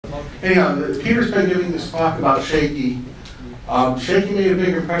Well, anyhow, Peter's been giving this talk about Shakey. Shakey made a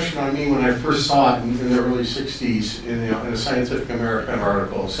big impression on me when I first saw it in the early 60s in a Scientific American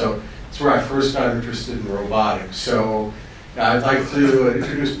article. So it's where I first got interested in robotics. So I'd like to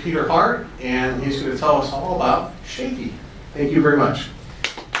introduce Peter Hart, and he's going to tell us all about Shakey. Thank you very much.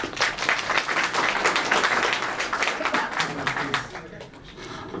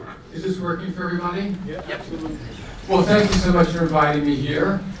 Is this working for everybody? Yeah, absolutely. Well, thank you so much for inviting me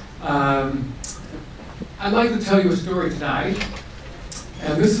here. I'd like to tell you a story tonight.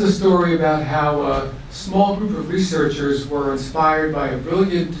 And this is a story about how a small group of researchers were inspired by a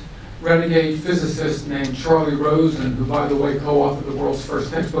brilliant renegade physicist named Charlie Rosen, who, by the way, co-authored the world's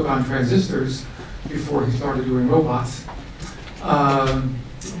first textbook on transistors before he started doing robots,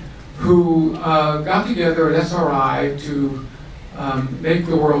 who got together at SRI to make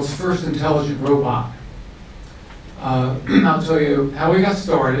the world's first intelligent robot. I'll tell you how we got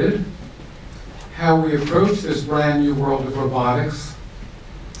started, how we approached this brand new world of robotics,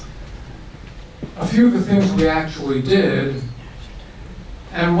 a few of the things we actually did,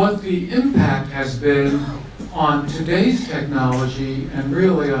 and what the impact has been on today's technology and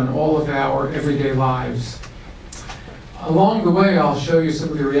really on all of our everyday lives. Along the way, I'll show you some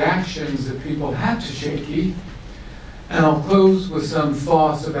of the reactions that people had to Shakey, and I'll close with some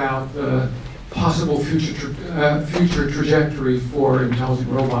thoughts about the possible future trajectory for intelligent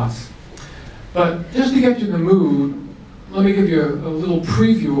robots. But just to get you in the mood, let me give you a little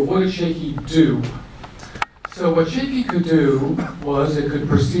preview of what did Shakey do. So what Shakey could do was it could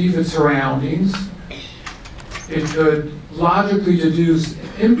perceive its surroundings, it could logically deduce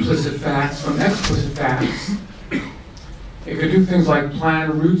implicit facts from explicit facts, it could do things like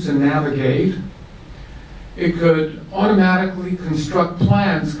plan routes and navigate, it could automatically construct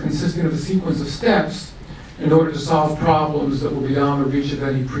plans consisting of a sequence of steps in order to solve problems that were beyond the reach of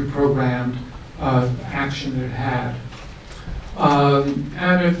any pre-programmed action that it had.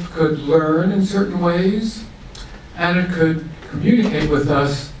 And it could learn in certain ways, and it could communicate with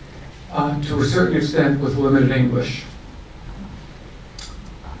us to a certain extent with limited English.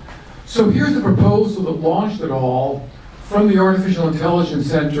 So here's the proposal that launched it all from the Artificial Intelligence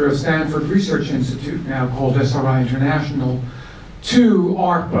Center of Stanford Research Institute, now called SRI International, to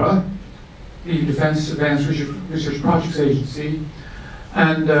ARPA, the Defense Advanced Research Projects Agency.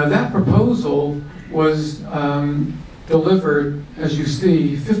 And that proposal was delivered, as you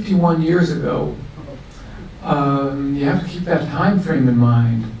see, 51 years ago. You have to keep that time frame in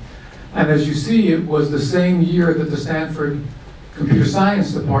mind. And as you see, it was the same year that the Stanford Computer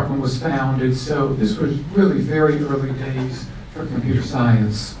Science Department was founded, so this was really very early days for computer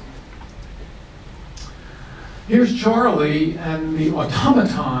science. Here's Charlie and the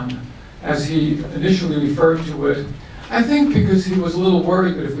automaton, as he initially referred to it. I think because he was a little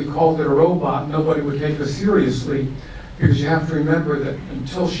worried that if we called it a robot, nobody would take us seriously, because you have to remember that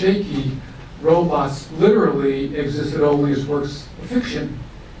until Shakey, robots literally existed only as works of fiction.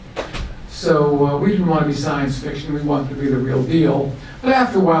 So we didn't want to be science fiction, we wanted to be the real deal. But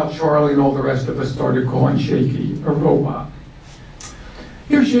after a while, Charlie and all the rest of us started calling Shakey a robot.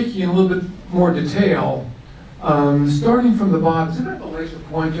 Here's Shakey in a little bit more detail. Starting from the bottom, does it have a laser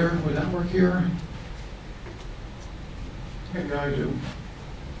pointer? Would that work here? Maybe I do.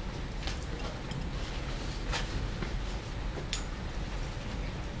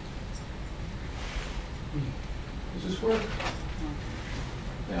 Does this work?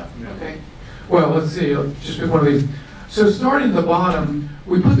 Yeah, okay. Well, let's see, I'll just pick one of these. So starting at the bottom,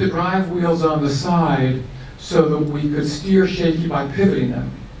 we put the drive wheels on the side so that we could steer Shakey by pivoting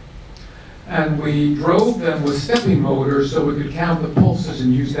them. And we drove them with stepping motors so we could count the pulses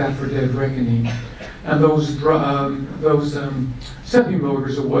and use that for dead reckoning. And those stepping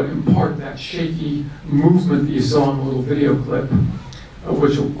motors are what impart that Shakey movement that you saw in the little video clip,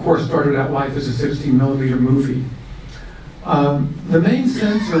 which of course started out life as a 16mm movie. The main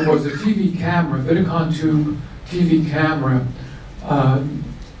sensor was a TV camera, Vidicon tube TV camera,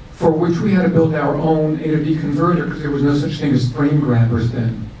 for which we had to build our own A to D converter because there was no such thing as frame grabbers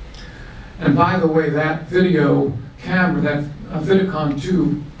then. And by the way, that video camera, that Vidicon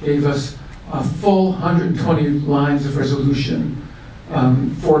tube, gave us a full 120 lines of resolution,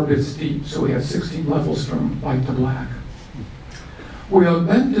 4 bits deep, so we had 16 levels from white to black. We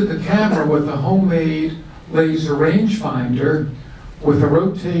augmented the camera with a homemade laser rangefinder with a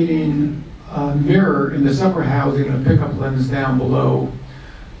rotating mirror in this upper housing and a pickup lens down below.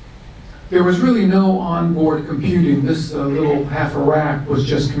 There was really no onboard computing. This little half a rack was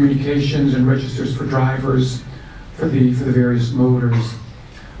just communications and registers for drivers for the various motors.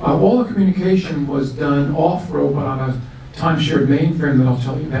 All the communication was done off-road on a time-shared mainframe that I'll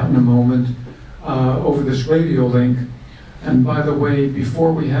tell you about in a moment over this radio link. And by the way,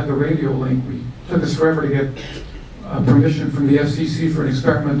 before we had the radio link, we took us forever to get permission from the FCC for an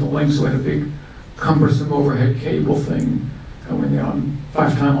experimental link, so we had a big cumbersome overhead cable thing going on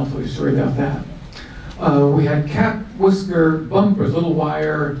 5 times. I'll tell you a story about that. We had cat whisker bumpers, little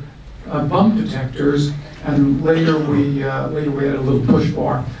wire bump detectors, and later we had a little push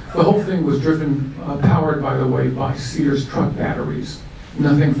bar. The whole thing was driven, powered, by the way, by Sears truck batteries.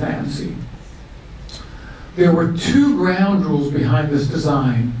 Nothing fancy. There were 2 ground rules behind this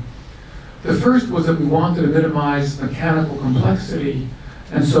design. The first was that we wanted to minimize mechanical complexity,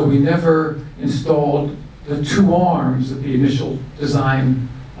 and so we never installed the 2 arms that the initial design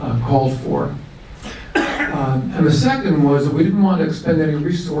called for. And the second was that we didn't want to expend any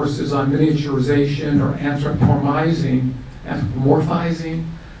resources on miniaturization or anthropomorphizing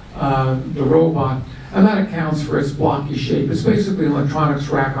the robot, and that accounts for its blocky shape. It's basically an electronics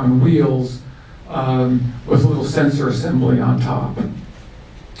rack on wheels with a little sensor assembly on top.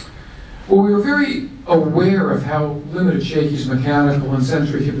 Well, we were very aware of how limited Shakey's mechanical and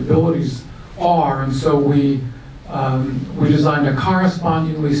sensory capabilities are, and so we designed a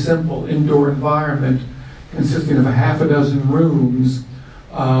correspondingly simple indoor environment consisting of a half a dozen rooms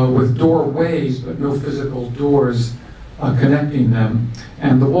with doorways, but no physical doors connecting them.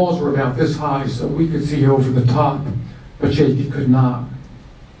 And the walls were about this high, so we could see over the top, but Shakey could not.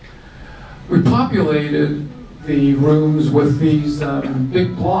 We populated the rooms with these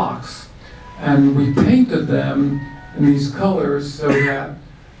big blocks, and we painted them in these colors so that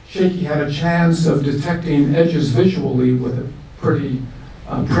Shakey had a chance of detecting edges visually with a pretty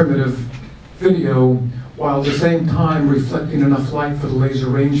primitive video, while at the same time reflecting enough light for the laser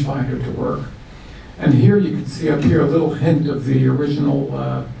rangefinder to work. And here you can see up here a little hint of the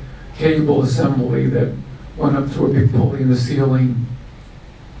original cable assembly that went up to a big pulley in the ceiling.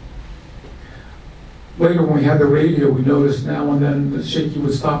 Later when we had the radio, we noticed now and then that Shakey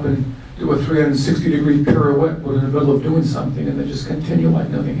would stop and do a 360-degree pirouette in the middle of doing something and then just continue like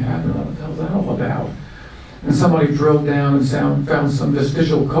nothing happened. What the hell is that all about? And somebody drilled down and found some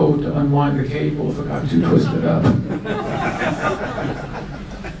vestigial code to unwind the cable if it got too twisted up.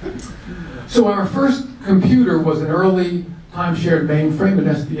 So our first computer was an early time-shared mainframe, an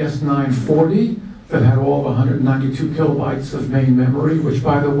SDS 940, that had all of 192 kilobytes of main memory, which,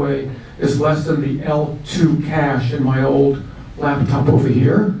 by the way, is less than the L2 cache in my old laptop over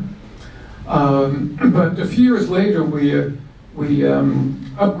here. But a few years later, we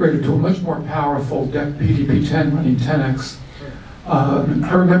upgraded to a much more powerful DEC PDP-10 running 10X.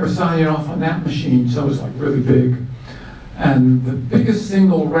 I remember signing off on that machine, so it was like really big. And the biggest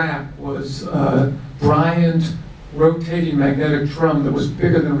single rack was a Bryant rotating magnetic drum that was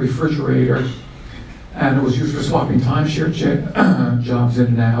bigger than a refrigerator, and it was used for swapping timeshare jobs in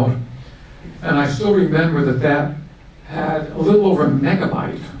and out. And I still remember that had a little over a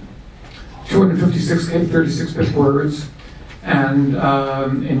megabyte, 256K 36-bit words, and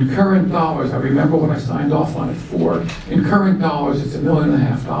in current dollars, I remember what I signed off on it for. In current dollars, it's $1.5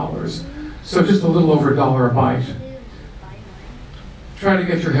 million. So just a little over $1 a byte. Try to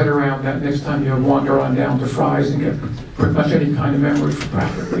get your head around that next time you wander on down to Fry's and get pretty much any kind of memory for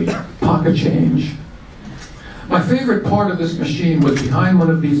practically pocket change. My favorite part of this machine was behind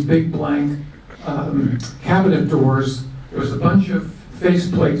one of these big blank cabinet doors. There was a bunch of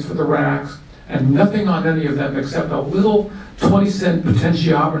faceplates for the racks and nothing on any of them except a little 20-cent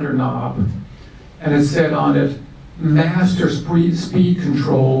potentiometer knob. And it said on it, master speed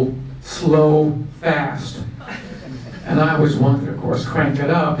control, slow, fast. And I always wanted to, of course, crank it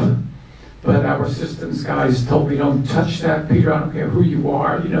up, but our systems guys told me, don't touch that, Peter, I don't care who you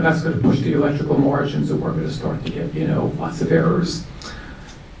are, that's going to push the electrical margins and we're going to start to get, lots of errors.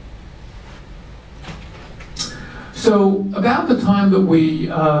 So about the time that we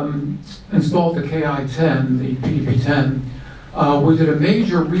installed the KI-10, the PDP-10, we did a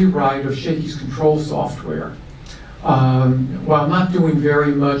major rewrite of Shakey's control software. While not doing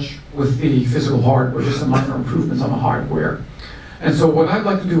very much with the physical hardware, just some minor improvements on the hardware. And so what I'd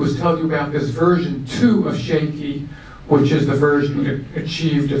like to do is tell you about this version 2 of Shakey, which is the version that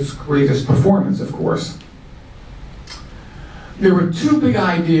achieved its greatest performance, of course. There were 2 big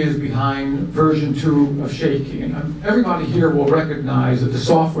ideas behind version 2 of Shakey, and everybody here will recognize that the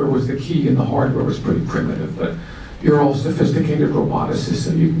software was the key and the hardware was pretty primitive, but you're all sophisticated roboticists,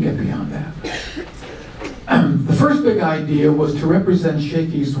 so you can get beyond that. The first big idea was to represent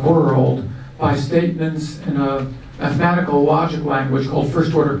Shakey's world by statements in a mathematical logic language called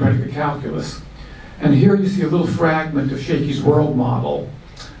first-order predicate calculus. And here you see a little fragment of Shakey's world model.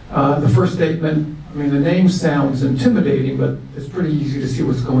 The first statement I mean, the name sounds intimidating, but it's pretty easy to see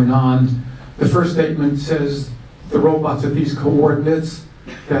what's going on. The first statement says the robot's at these coordinates,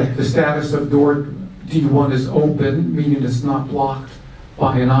 that the status of door D1 is open, meaning it's not blocked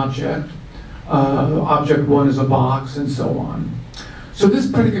by an object. Object 1 is a box, and so on. So this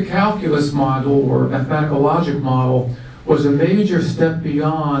predicate calculus model, or mathematical logic model, was a major step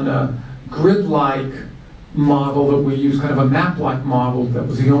beyond a grid-like model that we use, kind of a map-like model that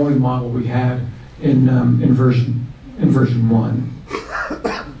was the only model we had in version 1.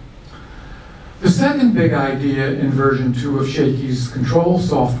 The second big idea in version 2 of Shakey's control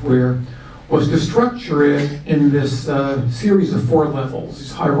software was to structure it in this series of 4 levels,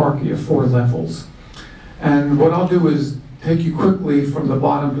 this hierarchy of 4 levels. And what I'll do is take you quickly from the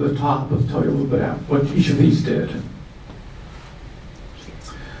bottom to the top and tell you a little bit about what each of these did.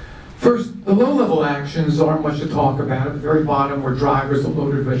 First, the low-level actions aren't much to talk about. At the very bottom were drivers that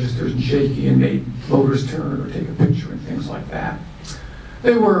loaded registers in Shakey and made motors turn or take a picture and things like that.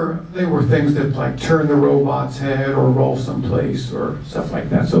 They were things that like turn the robot's head or roll someplace or stuff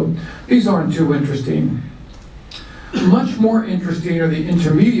like that. So these aren't too interesting. Much more interesting are the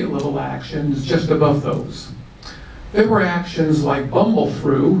intermediate level actions just above those. There were actions like bumble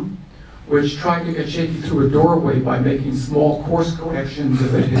through, which tried to get Shakey through a doorway by making small course corrections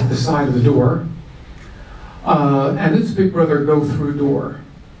if it hit the side of the door. And its big brother go through door.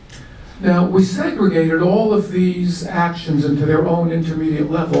 Now, we segregated all of these actions into their own intermediate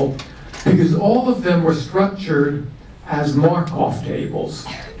level because all of them were structured as Markov tables.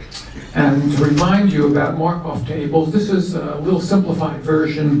 And to remind you about Markov tables, this is a little simplified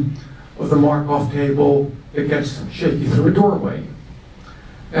version of the Markov table that gets Shakey through a doorway.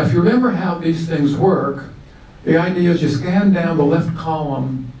 Now, if you remember how these things work, the idea is you scan down the left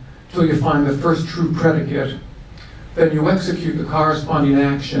column until you find the first true predicate, then you execute the corresponding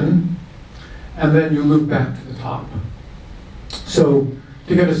action, and then you loop back to the top. So,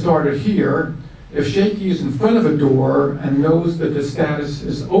 to get us started here, if Shakey is in front of a door and knows that the status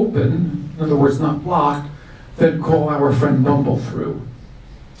is open, in other words, not blocked, then call our friend bumble through.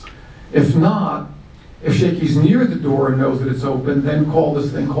 If not, if Shakey's near the door and knows that it's open, then call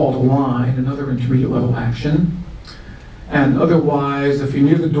this thing called a line, another intermediate level action. And otherwise, if you're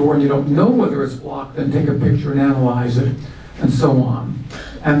near the door and you don't know whether it's blocked, then take a picture and analyze it, and so on.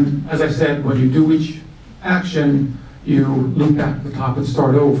 And as I said, when you do each action, you loop back to the top and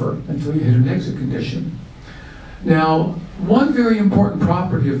start over until you hit an exit condition. Now, one very important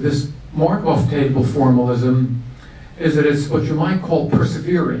property of this Markov table formalism is that it's what you might call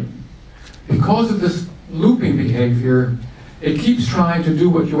persevering. Because of this looping behavior, it keeps trying to do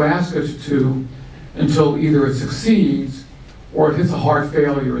what you ask it to until either it succeeds or it hits a hard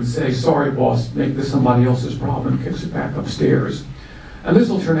failure and says, sorry boss, make this somebody else's problem, and kicks it back upstairs. And this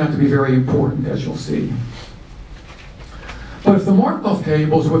will turn out to be very important, as you'll see. But if the Markov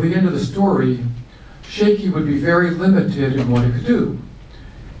tables were the end of the story, Shakey would be very limited in what it could do.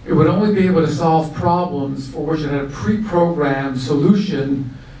 It would only be able to solve problems for which it had a pre-programmed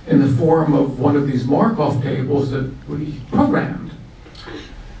solution in the form of one of these Markov tables that we programmed.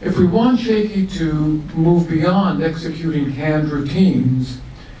 If we want Shakey to move beyond executing canned routines,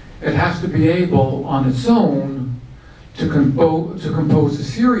 it has to be able, on its own, to compose a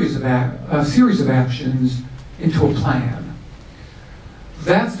series of actions into a plan.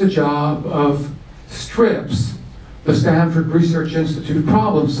 That's the job of STRIPS, the Stanford Research Institute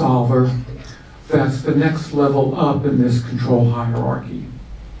problem solver. That's the next level up in this control hierarchy.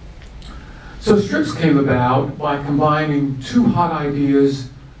 So STRIPS came about by combining 2 hot ideas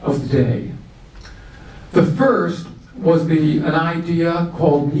of the day. The first was an idea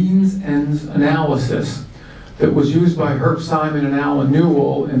called means-ends analysis that was used by Herb Simon and Alan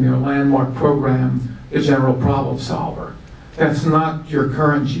Newell in their landmark program, the General Problem Solver. That's not your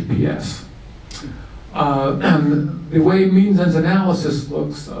current GPS. And the way means-ends analysis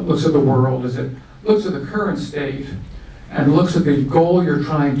looks at the world is it looks at the current state and looks at the goal you're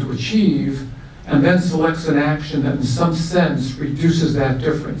trying to achieve, and then selects an action that in some sense reduces that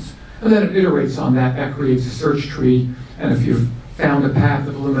difference. And then it iterates on that. That creates a search tree, and if you've found a path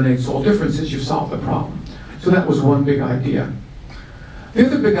that eliminates all differences, you've solved the problem. So that was one big idea. The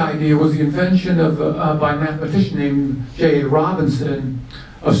other big idea was the invention of, by a mathematician named J.A. Robinson,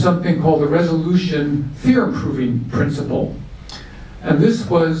 of something called the resolution theorem proving principle. And this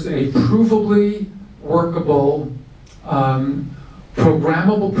was a provably workable,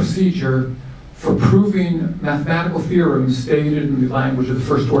 programmable procedure for proving mathematical theorems stated in the language of the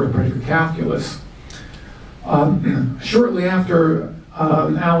first order predicate calculus. Shortly after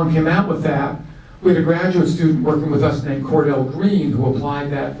Alan came out with that, We had a graduate student working with us named Cordell Green who applied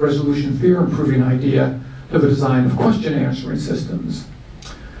that resolution theorem proving idea to the design of question answering systems.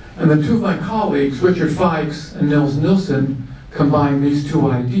 And then two of my colleagues, Richard Fikes and Nils Nilsson, combined these two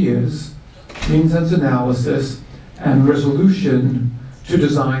ideas, means-ends analysis and resolution, to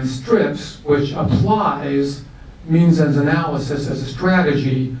design strips which applies means-ends analysis as a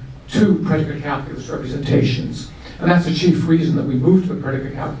strategy to predicate calculus representations. And that's the chief reason that we moved to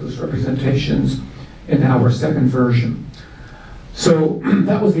predicate calculus representations in our second version. So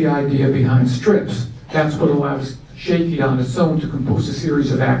that was the idea behind strips. That's what allows Shakey on its own to compose a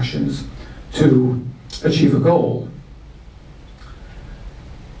series of actions to achieve a goal.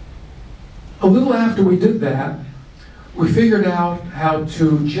 A little after we did that, we figured out how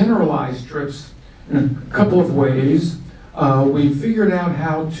to generalize strips in a couple of ways. We figured out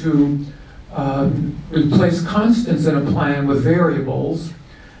how to replace constants in a plan with variables,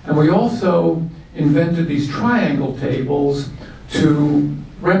 and we also invented these triangle tables to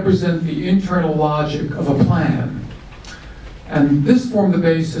represent the internal logic of a plan. And this formed the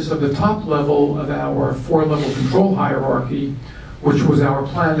basis of the top level of our four-level control hierarchy, which was our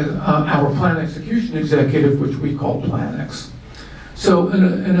plan execution executive, which we call PlanX. So in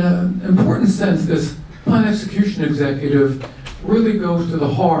an important sense, this plan execution executive really goes to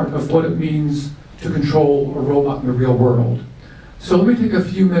the heart of what it means to control a robot in the real world. So let me take a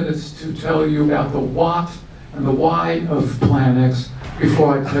few minutes to tell you about the what and the why of PlanX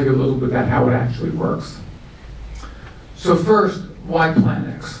before I tell you a little bit about how it actually works. So first, why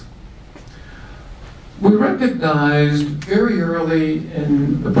PlanX? We recognized very early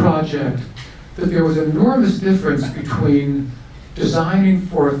in the project that there was an enormous difference between designing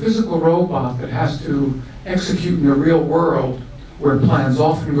for a physical robot that has to execute in the real world, where plans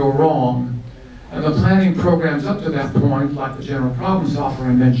often go wrong, and the planning programs up to that point, like the general problem solver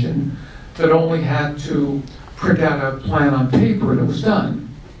I mentioned, that only had to print out a plan on paper and it was done.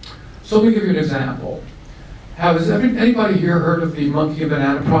 So let me give you an example. Has anybody here heard of the monkey and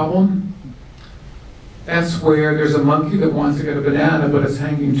banana problem? That's where there's a monkey that wants to get a banana, but it's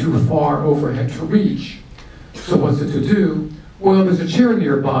hanging too far overhead to reach. So what's it to do? Well, there's a chair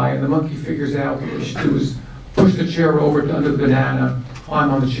nearby, and the monkey figures out what it should do is push the chair over to under the banana,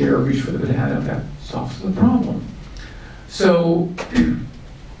 climb on the chair, reach for the banana. That solves the problem. So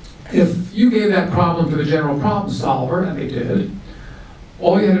if you gave that problem to the general problem solver, and they did,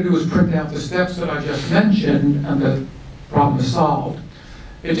 all you had to do was print out the steps that I just mentioned, and the problem is solved.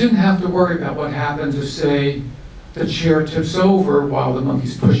 It didn't have to worry about what happens if, say, the chair tips over while the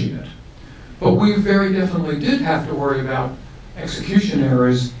monkey's pushing it. But we very definitely did have to worry about execution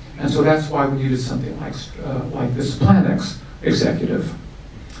errors, and so that's why we needed something like this PlanX executive.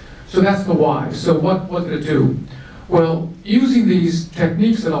 So that's the why. So what did it do? Well, using these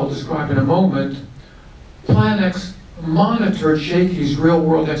techniques that I'll describe in a moment, PlanX monitored Shakey's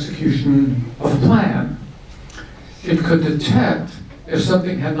real-world execution of a plan. It could detect if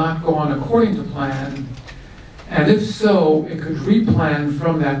something had not gone according to plan, and if so, it could replan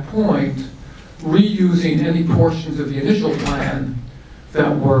from that point, reusing any portions of the initial plan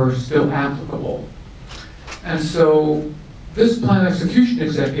that were still applicable. And so this plan execution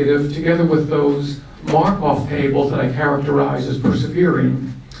executive, together with those Markov tables that I characterize as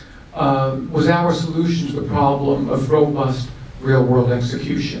persevering, was our solution to the problem of robust real-world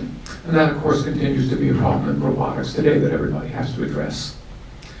execution. And that, of course, continues to be a problem in robotics today that everybody has to address.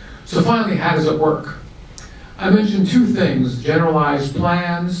 So finally, how does it work? I mentioned two things, generalized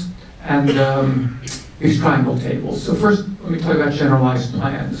plans and these triangle tables. So first, let me tell you about generalized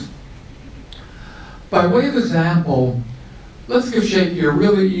plans. By way of example, let's give Shakey a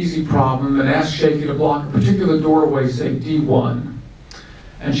really easy problem and ask Shakey to block a particular doorway, say D1.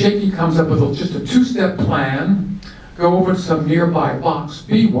 And Shakey comes up with just a two-step plan, go over to some nearby box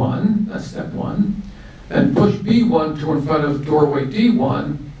B1, that's step one, then push B1 to in front of doorway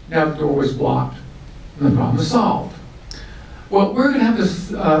D1, now the doorway's blocked, and the problem is solved. Well, we're going to have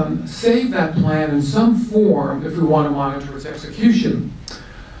to save that plan in some form if we want to monitor its execution.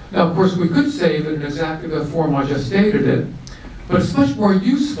 Now, of course, we could save it in exactly the form I just stated it, but it's much more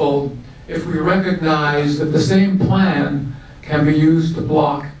useful if we recognize that the same plan can be used to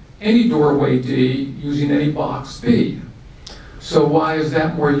block any doorway D using any box B. So why is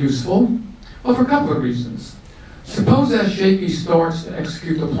that more useful? Well, for a couple of reasons. Suppose as Shakey starts to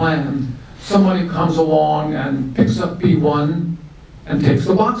execute the plan, somebody comes along and picks up B1 and takes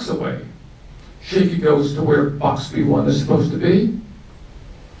the box away. Shakey goes to where box B1 is supposed to be.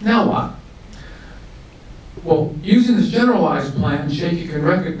 Now what? Well, using this generalized plan, Shakey can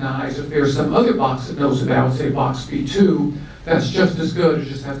recognize if there's some other box it knows about, say box B2, that's just as good. It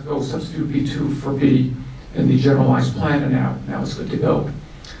just has to go substitute B2 for B in the generalized plan, and now it's good to go.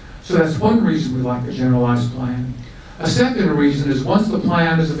 So that's one reason we like the generalized plan. A second reason is once the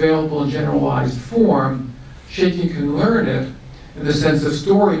plan is available in generalized form, Shakey can learn it in the sense of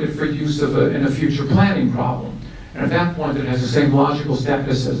storing it for use in a future planning problem. And at that point, it has the same logical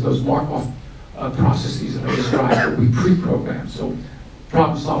status as those Markov processes that I described that we pre-program. So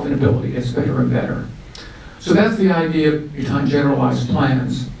problem-solving ability gets better and better. So that's the idea behind generalized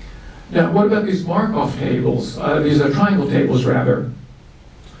plans. Now, what about these Markov tables? These are triangle tables, rather.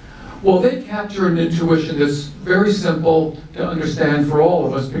 Well, they capture an intuition that's very simple to understand for all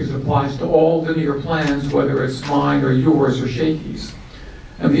of us because it applies to all linear plans, whether it's mine or yours or Shakey's.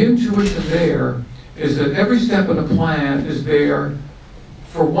 And the intuition there is that every step in a plan is there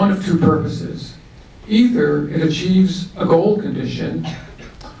for one of two purposes. Either it achieves a goal condition,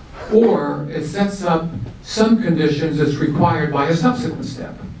 or it sets up some conditions that's required by a subsequent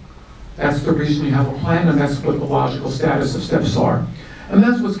step. That's the reason you have a plan, and that's what the logical status of steps are. And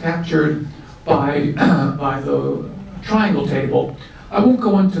that's what's captured by, by the triangle table. I won't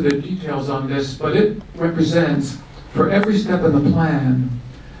go into the details on this, but it represents, for every step in the plan,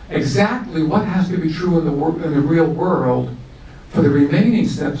 exactly what has to be true in the real world for the remaining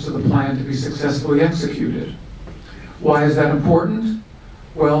steps of the plan to be successfully executed. Why is that important?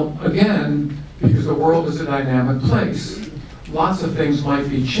 Well, again, because the world is a dynamic place. Lots of things might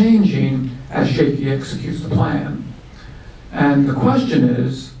be changing as Shakey executes the plan. And the question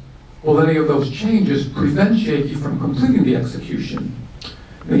is, will any of those changes prevent Shakey from completing the execution?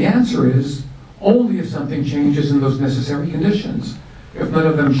 The answer is, only if something changes in those necessary conditions. If none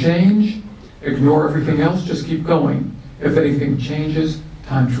of them change, ignore everything else, just keep going. If anything changes,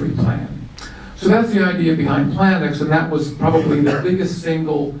 time to replan. So that's the idea behind Planix, and that was probably the biggest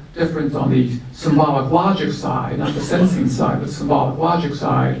single difference on the symbolic logic side, not the sensing side, but the symbolic logic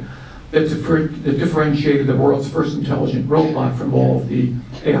side, that differentiated the world's first intelligent robot from all of the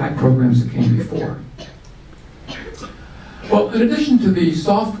AI programs that came before. Well, in addition to the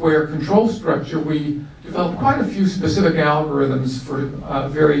software control structure, we developed quite a few specific algorithms for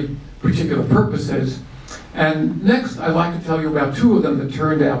very particular purposes. And next, I'd like to tell you about two of them that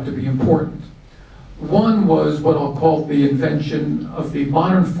turned out to be important. One was what I'll call the invention of the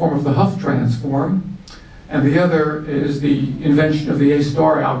modern form of the Huff transform, and the other is the invention of the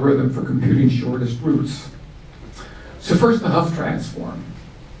A-star algorithm for computing shortest routes. So first, the Huff transform.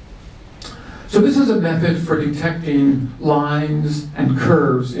 So this is a method for detecting lines and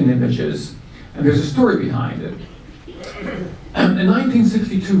curves in images, and there's a story behind it. In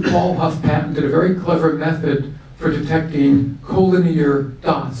 1962, Paul Huff patented a very clever method for detecting collinear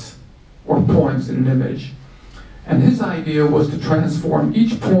dots or points in an image. And his idea was to transform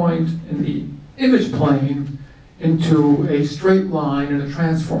each point in the image plane into a straight line in a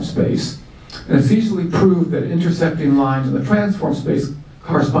transform space. And it's easily proved that intersecting lines in the transform space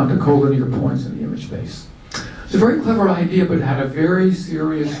correspond to collinear points in the image space. It's a very clever idea, but it had a very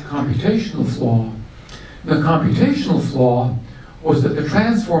serious computational flaw. The computational flaw was that the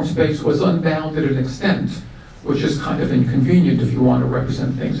transform space was unbounded in extent, which is kind of inconvenient if you want to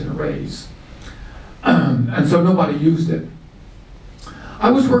represent things in arrays. And so nobody used it.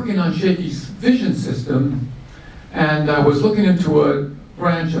 I was working on Shakey's vision system, and I was looking into a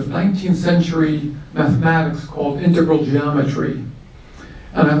branch of 19th century mathematics called integral geometry.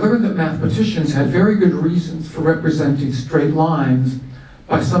 And I learned that mathematicians had very good reasons for representing straight lines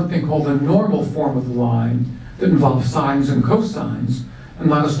by something called the normal form of the line that involves sines and cosines, and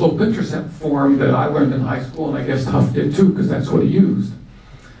not a slope-intercept form that I learned in high school, and I guess Huff did too, because that's what he used.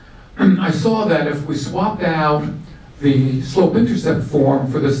 I saw that if we swapped out the slope-intercept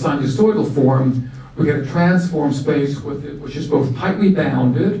form for the sinusoidal form, we get a transform space with it, which is both tightly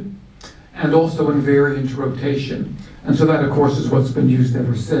bounded and also invariant to rotation. And so that, of course, is what's been used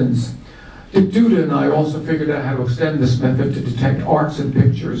ever since. Dick Duda and I also figured out how to extend this method to detect arcs in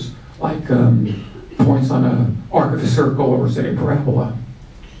pictures, like points on an arc of a circle or, say, a parabola.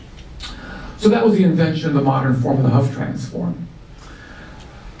 So that was the invention of the modern form of the Huff transform.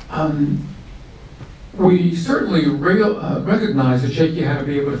 We certainly recognized that Shakey had to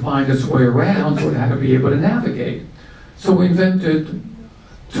be able to find its way around, so it had to be able to navigate. So we invented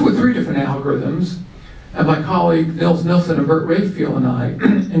 2 or 3 different algorithms, and my colleague Nils Nilsson and Bert Rayfield and I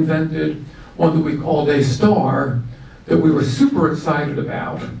invented one that we called A-star that we were super excited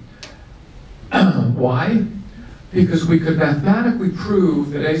about. Why? Because we could mathematically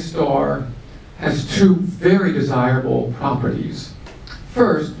prove that A-star has 2 very desirable properties.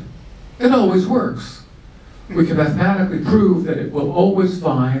 First, it always works. we can mathematically prove that it will always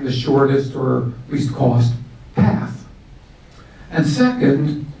find the shortest or least cost path. And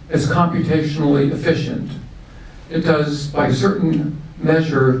second, it's computationally efficient. It does, by a certain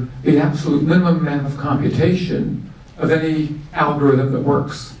measure, the absolute minimum amount of computation of any algorithm that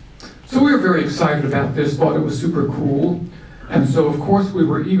works. So we were very excited about this, thought it was super cool. And so, of course, we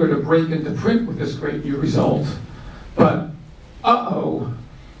were eager to break into print with this great new result. But, uh-oh,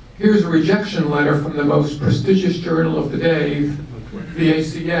 here's a rejection letter from the most prestigious journal of the day, the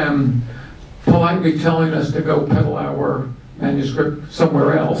ACM, politely telling us to go peddle our manuscript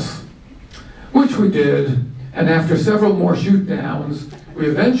somewhere else, which we did. And after several more shoot downs, we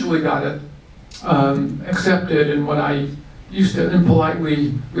eventually got it accepted in what I used to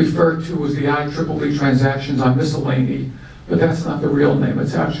impolitely refer to as the IEEE Transactions on Miscellany, but that's not the real name.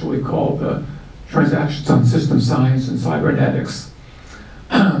 It's actually called the Transactions on System Science and Cybernetics.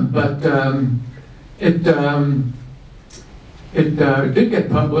 But it did get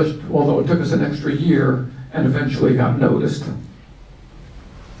published, although it took us an extra year, and eventually got noticed.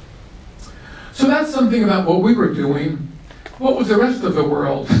 So that's something about what we were doing. What was the rest of the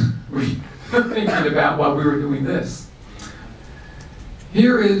world thinking about while we were doing this?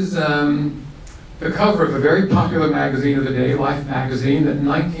 Here is the cover of a very popular magazine of the day, Life magazine, that in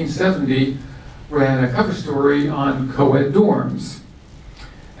 1970 ran a cover story on co-ed dorms.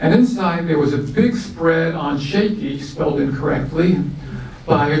 And inside there was a big spread on Shakey, spelled incorrectly,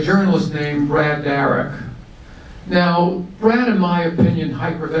 by a journalist named Brad Darrick. Now, Brad, in my opinion,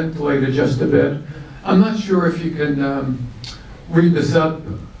 hyperventilated just a bit. I'm not sure if you can read this up,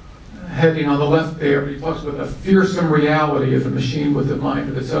 heading on the left there, but he talks about the fearsome reality of a machine with a mind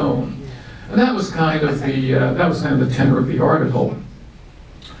of its own. And that was kind of the tenor of the article.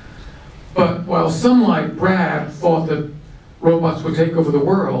 But while some like Brad thought that robots would take over the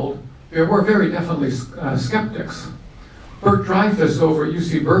world, there were very definitely skeptics. Bert Dreyfuss over at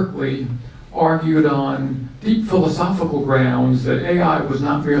UC Berkeley argued on deep philosophical grounds that AI was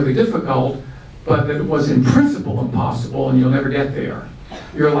not merely difficult, but that it was in principle impossible and you'll never get there.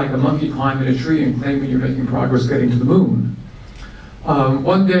 You're like a monkey climbing a tree and claiming you're making progress getting to the moon.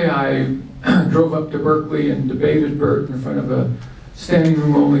 One day I drove up to Berkeley and debated Bert in front of a standing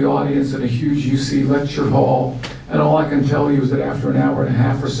room only audience in a huge UC lecture hall, and all I can tell you is that after an hour and a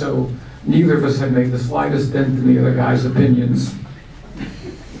half or so, neither of us had made the slightest dent in the other guy's opinions.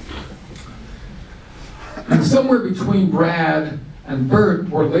 And somewhere between Brad and Bert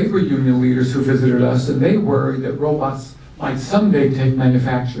were labor union leaders who visited us, and they worried that robots might someday take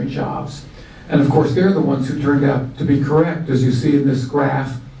manufacturing jobs. And of course, they're the ones who turned out to be correct, as you see in this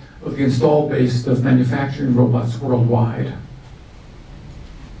graph of the install base of manufacturing robots worldwide.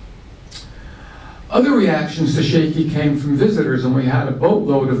 Other reactions to Shakey came from visitors, and we had a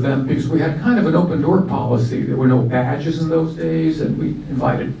boatload of them because we had kind of an open door policy. There were no badges in those days, and we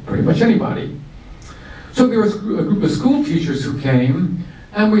invited pretty much anybody. So there was a group of school teachers who came,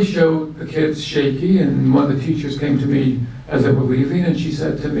 and we showed the kids Shakey, and one of the teachers came to me as they were leaving, and she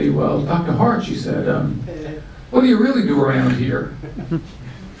said to me, well, Dr. Hart, she said, what do you really do around here?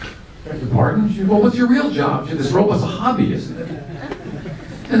 Beg your pardon? She said, well, what's your real job? She said, this robot's a hobby, isn't it?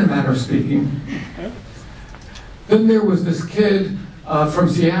 In a manner of speaking. Then there was this kid from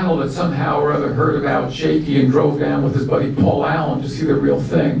Seattle that somehow or other heard about Shakey and drove down with his buddy Paul Allen to see the real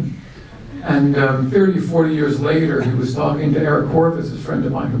thing. And 30, 40 years later, he was talking to Eric Horvitz, a friend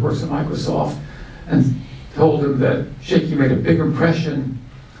of mine who works at Microsoft, and told him that Shakey made a big impression,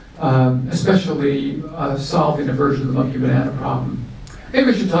 especially solving a version of the monkey banana problem.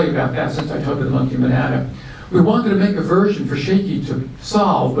 Maybe I should tell you about that since I told you the monkey banana. We wanted to make a version for Shakey to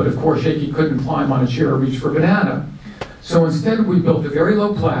solve, but of course Shakey couldn't climb on a chair or reach for a banana. So instead we built a very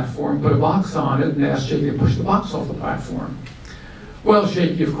low platform, put a box on it, and asked Shakey to push the box off the platform. Well,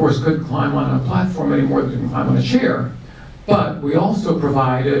 Shakey, of course, couldn't climb on a platform any more than he could climb on a chair. But we also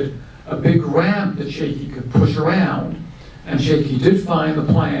provided a big ramp that Shakey could push around. And Shakey did find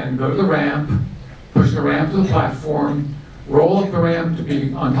the plan, go to the ramp, push the ramp to the platform, roll up the ramp to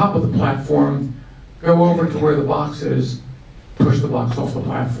be on top of the platform, go over to where the box is, push the box off the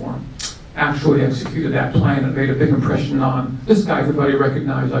platform. Actually executed that plan and made a big impression on this guy everybody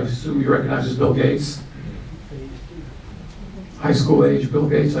recognized. I assume you recognize as Bill Gates. High school age Bill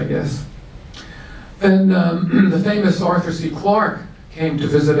Gates, I guess. Then the famous Arthur C. Clarke came to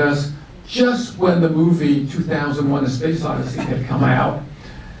visit us just when the movie 2001: A Space Odyssey had come out.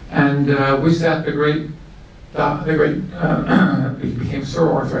 And we sat he became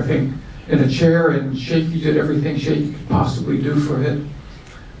Sir Arthur, I think, in a chair, and Shakey did everything Shakey could possibly do for it.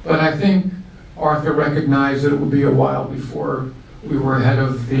 But I think Arthur recognized that it would be a while before We were head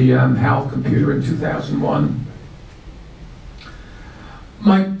of the HAL computer in 2001.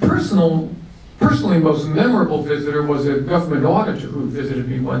 My personally most memorable visitor was a government auditor who visited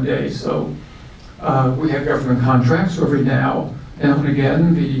me one day. So we had government contracts, so every now and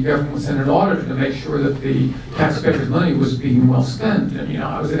again the government would send an auditor to make sure that the taxpayers' money was being well spent. And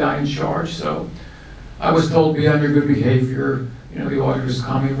I was the guy in charge, so I was told, be on your good behavior. The auditor's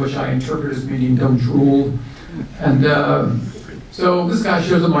comment, which I interpret as meaning don't drool. And so this guy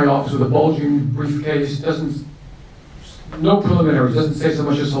shows up in my office with a bulging briefcase, no preliminaries, doesn't say so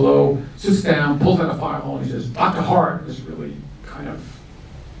much as hello, sits down, pulls out a file, and he says, Dr. Hart, this really kind of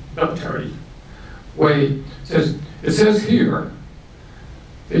military way, it says here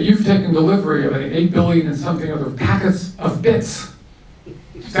that you've taken delivery of 8 billion and something other packets of bits.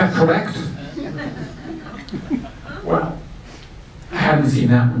 Is that correct? Well, I hadn't seen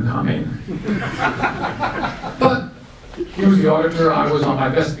that one coming. But he was the auditor, I was on my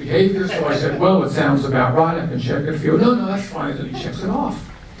best behavior, so I said, well, it sounds about right, I can check it for you. No, that's fine, and he checks it off.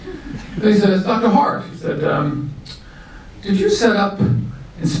 Then he says, Dr. Hart, he said, did you set up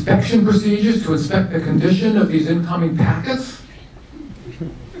inspection procedures to inspect the condition of these incoming packets?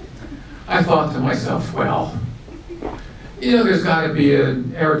 I thought to myself, well, there's got to be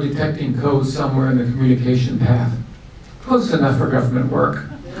an error detecting code somewhere in the communication path. Close enough for government work.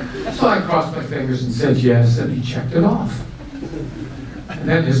 So I crossed my fingers and said yes, and he checked it off. And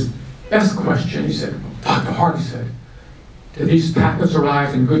then his best question, he said, Dr. Hart, he said, did these packets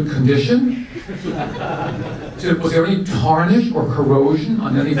arrive in good condition? He said, was there any tarnish or corrosion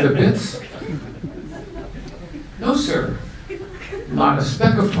on any of the bits? No, sir. Not a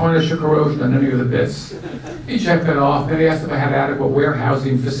speck of tarnish or corrosion on any of the bits. He checked that off, and he asked if I had adequate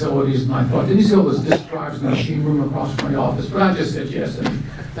warehousing facilities, and I thought, didn't you see all those disk drives in the machine room across from my office? But I just said yes, and he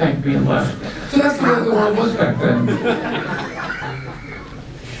thanked me and left. So that's the way the world was back then.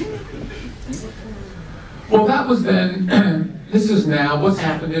 Well, that was then. This is now. What's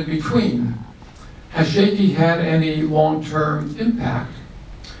happened in between? Has Shakey had any long-term impact?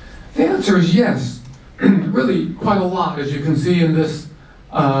 The answer is yes. Really quite a lot, as you can see in this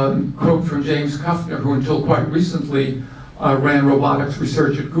quote from James Kuffner, who until quite recently ran robotics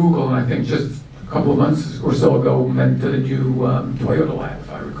research at Google, and I think just a couple of months or so ago mentored a new Toyota lab, if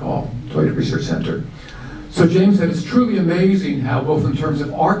I recall, Toyota Research Center. So James said, it's truly amazing how both in terms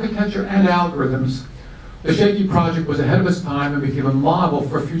of architecture and algorithms, the Shakey project was ahead of its time and became a model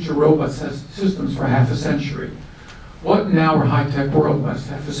for future robot systems for half a century. What in our high-tech world last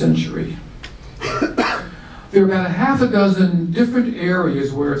half a century? There are about a half a dozen different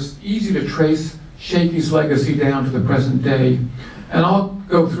areas where it's easy to trace Shakey's legacy down to the present day. And I'll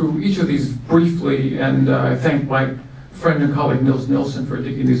go through each of these briefly, and I thank my friend and colleague Nils Nilsson for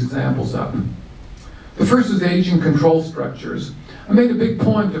digging these examples up. The first is aging control structures. I made a big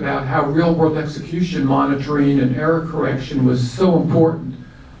point about how real-world execution monitoring and error correction was so important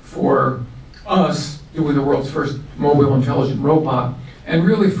for us doing the world's first mobile intelligent robot, and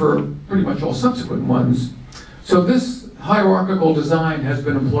really for pretty much all subsequent ones. So this hierarchical design has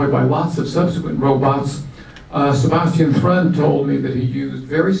been employed by lots of subsequent robots. Sebastian Thrun told me that he used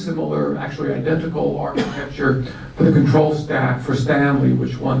very similar, actually identical architecture for the control stack for Stanley,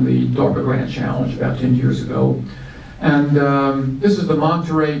 which won the DARPA Grant Challenge about 10 years ago. And this is the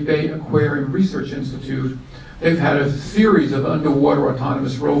Monterey Bay Aquarium Research Institute. They've had a series of underwater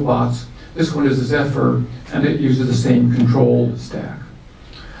autonomous robots. This one is a Zephyr, and it uses the same control stack.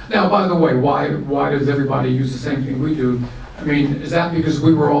 Now, by the way, why does everybody use the same thing we do? I mean, is that because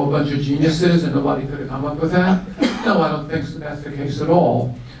we were all a bunch of geniuses and nobody could have come up with that? No, I don't think so that's the case at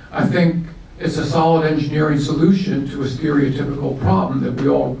all. I think it's a solid engineering solution to a stereotypical problem that we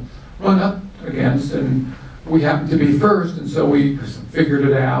all run up against, and we happen to be first, and so we figured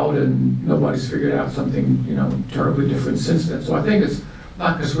it out, and nobody's figured out something, terribly different since then. So I think it's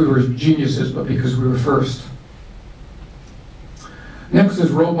not because we were geniuses, but because we were first. Next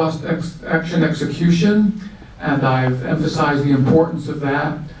is robust action execution, and I've emphasized the importance of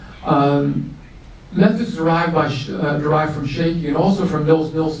that. Methods derived from Shakey and also from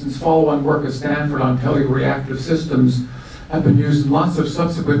Nils Nilsson's follow-on work at Stanford on telereactive systems have been used in lots of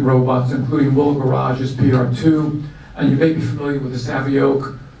subsequent robots, including Willow Garage's PR2, and you may be familiar with the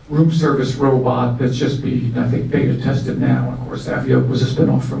Savioke room service robot that's just being, I think, beta tested now. And of course, Savioke was a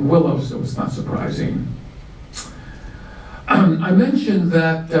spin-off from Willow, so it's not surprising. I mentioned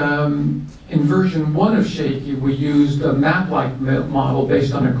that in version 1 of Shakey, we used a map-like model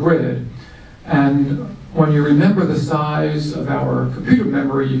based on a grid. And when you remember the size of our computer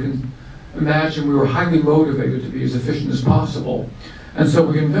memory, you can imagine we were highly motivated to be as efficient as possible. And so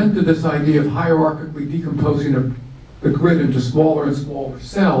we invented this idea of hierarchically decomposing the grid into smaller and smaller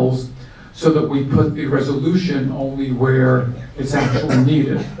cells so that we put the resolution only where it's actually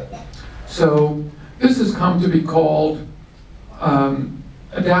needed. So this has come to be called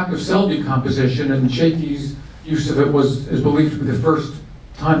adaptive cell decomposition, and Shakey's use of it is believed to be the first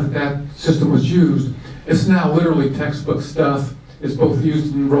time that that system was used. It's now literally textbook stuff. It's both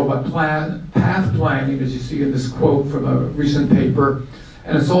used in robot path planning, as you see in this quote from a recent paper,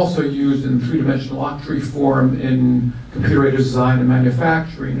 and it's also used in three-dimensional octree form in computer-aided design and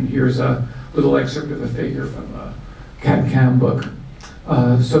manufacturing. And here's a little excerpt of a figure from a CAD/CAM book.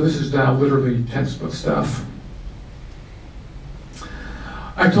 So this is now literally textbook stuff.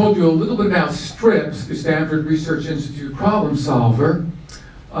 I told you a little bit about STRIPS, the Stanford Research Institute problem solver.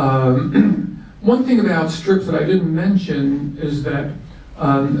 One thing about STRIPS that I didn't mention is that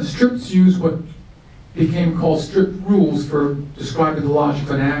STRIPS use what became called strip rules for describing the logic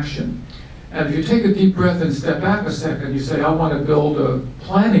of an action. And if you take a deep breath and step back a second, you say, I want to build a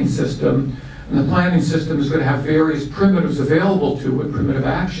planning system, and the planning system is going to have various primitives available to it, primitive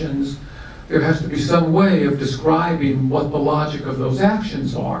actions. There has to be some way of describing what the logic of those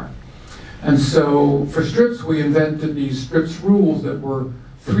actions are. And so for STRIPS, we invented these STRIPS rules that were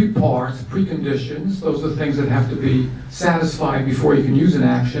 3 parts: preconditions, those are the things that have to be satisfied before you can use an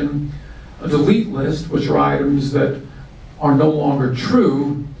action; a delete list, which are items that are no longer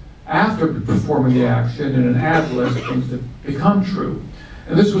true after performing the action; and an add list, things that become true.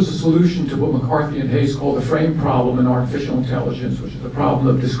 And this was a solution to what McCarthy and Hayes call the frame problem in artificial intelligence, which is the problem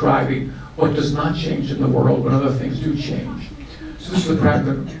of describing what does not change in the world when other things do change. So this is a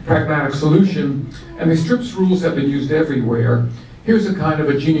pragmatic solution, and the STRIPS rules have been used everywhere. Here's a kind of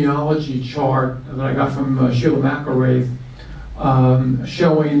a genealogy chart that I got from Sheila McElraith,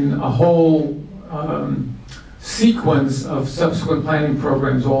 showing a whole sequence of subsequent planning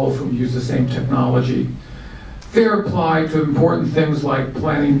programs, all of whom use the same technology. They're applied to important things like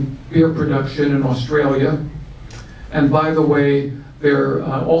planning beer production in Australia. And by the way, they're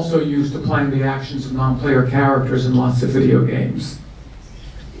also used to plan the actions of non-player characters in lots of video games.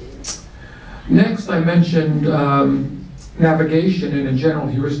 Next, I mentioned navigation and in general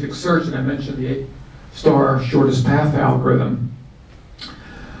heuristic search, and I mentioned the 8-star shortest path algorithm.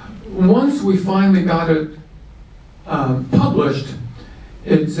 Once we finally got it published,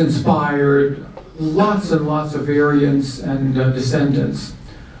 it's inspired lots and lots of variants and descendants.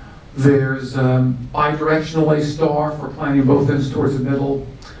 There's bidirectional A-star for planning both ends towards the middle.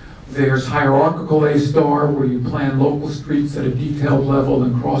 There's hierarchical A-star, where you plan local streets at a detailed level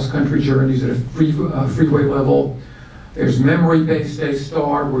and cross-country journeys at a freeway level. There's memory-based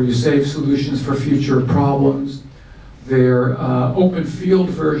A-star, where you save solutions for future problems. There are open field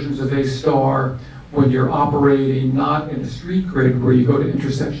versions of A-star, when you're operating not in a street grid where you go to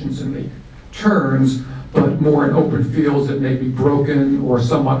intersections and make turns, but more in open fields that may be broken or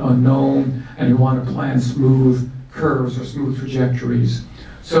somewhat unknown, and you want to plan smooth curves or smooth trajectories.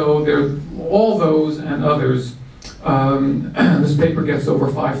 So there's all those and others. This paper gets over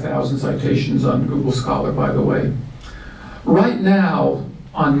 5,000 citations on Google Scholar, by the way. Right now,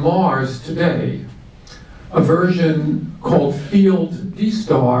 on Mars today, a version called Field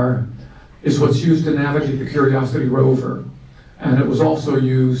D-Star is what's used to navigate the Curiosity rover. And it was also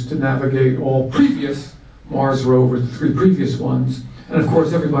used to navigate all previous Mars rovers, the 3 previous ones. And of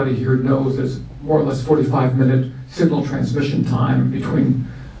course, everybody here knows there's more or less 45-minute signal transmission time between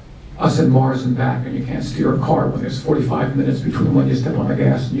us and Mars and back, and you can't steer a car when there's 45 minutes between when you step on the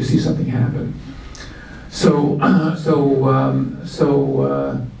gas and you see something happen. So,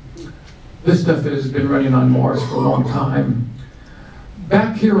 this stuff has been running on Mars for a long time.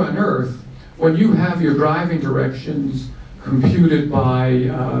 Back here on Earth, when you have your driving directions computed by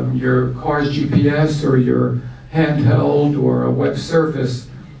your car's GPS or your handheld or a web service,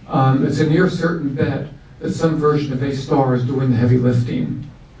 it's a near certain bet that some version of A-star is doing the heavy lifting.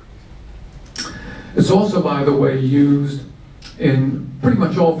 It's also, by the way, used in pretty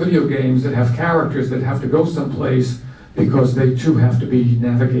much all video games that have characters that have to go someplace, because they too have to be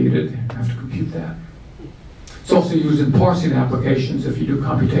navigated, have to compute that. It's also used in parsing applications if you do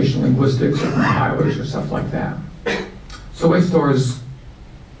computational linguistics or compilers or stuff like that. So A-star has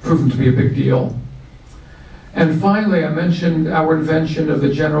proven to be a big deal. And finally, I mentioned our invention of the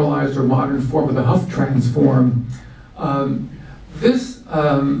generalized or modern form of the Huff transform. This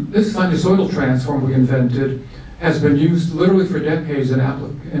sinusoidal transform we invented has been used literally for decades in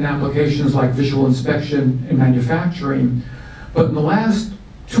applications like visual inspection and manufacturing. But in the last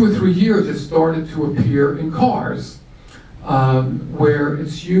 2 or 3 years, it started to appear in cars, where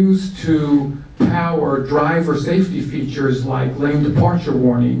it's used to power driver safety features like lane departure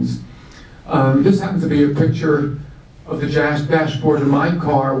warnings. This happens to be a picture of the dashboard in my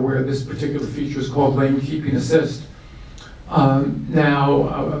car where this particular feature is called lane keeping assist.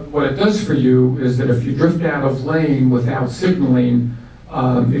 What it does for you is that if you drift out of lane without signaling,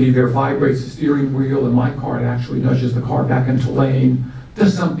 it either vibrates the steering wheel. In my car, it actually nudges the car back into lane,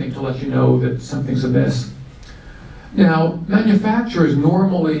 does something to let you know that something's amiss. Now, manufacturers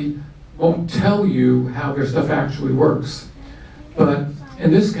normally won't tell you how their stuff actually works. But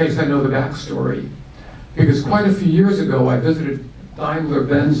in this case, I know the backstory. Because quite a few years ago, I visited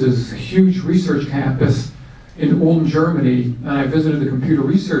Daimler-Benz's huge research campus in Ulm, Germany, and I visited the computer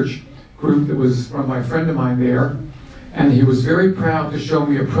research group that was run by a friend of mine there. And he was very proud to show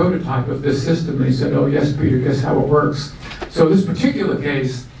me a prototype of this system. And he said, "Oh yes, Peter, guess how it works." So in this particular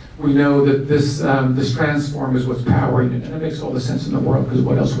case, we know that this transform is what's powering it. And it makes all the sense in the world, because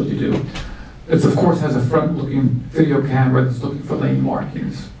what else would you do? It, of course, has a front-looking video camera that's looking for lane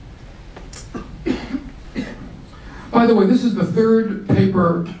markings. By the way, this is the third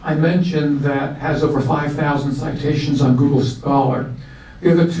paper I mentioned that has over 5,000 citations on Google Scholar.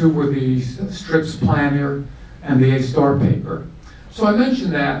 The other two were the Strips Planner and the A-Star paper. So I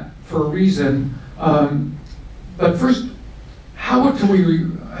mentioned that for a reason. But first, how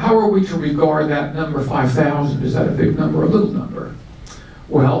are we to regard that number 5,000? Is that a big number or a little number?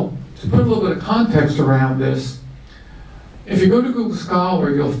 Well, to put a little bit of context around this, if you go to Google Scholar,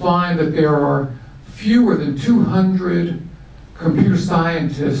 you'll find that there are fewer than 200 computer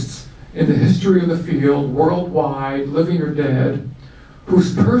scientists in the history of the field, worldwide, living or dead,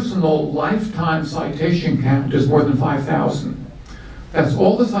 whose personal lifetime citation count is more than 5,000. That's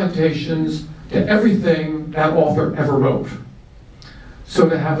all the citations to everything that author ever wrote. So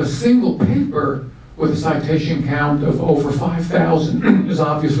to have a single paper with a citation count of over 5,000 is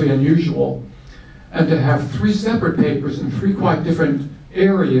obviously unusual. And to have 3 separate papers in 3 quite different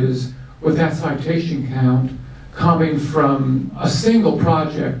areas with that citation count coming from a single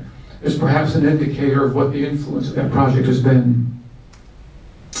project is perhaps an indicator of what the influence of that project has been.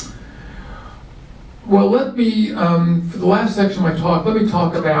 Well, let me, for the last section of my talk, let me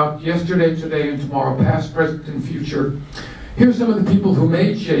talk about yesterday, today, and tomorrow, past, present, and future. Here's some of the people who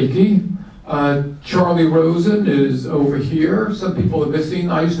made Shakey. Charlie Rosen is over here. Some people are missing.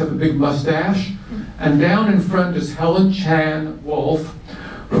 I used to have a big mustache. And down in front is Helen Chan Wolf,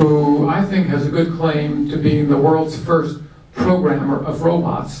 who I think has a good claim to being the world's first programmer of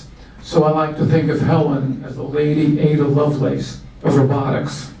robots. So I like to think of Helen as the Lady Ada Lovelace of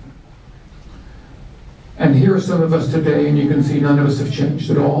robotics. And here are some of us today, and you can see none of us have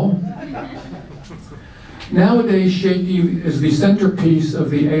changed at all. Nowadays, Shakey is the centerpiece of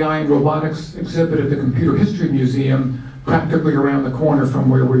the AI and robotics exhibit at the Computer History Museum, practically around the corner from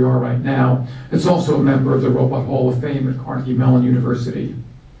where we are right now. It's also a member of the Robot Hall of Fame at Carnegie Mellon University.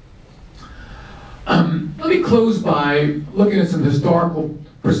 Let me close by looking at some historical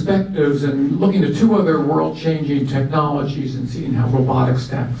perspectives and looking at 2 other world-changing technologies and seeing how robotics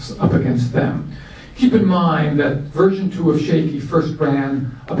stacks up against them. Keep in mind that version 2 of Shakey first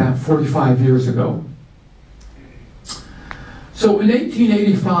ran about 45 years ago. So in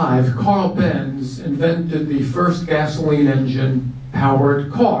 1885, Carl Benz invented the first gasoline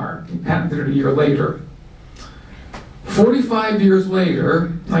engine-powered car. He patented it a year later. 45 years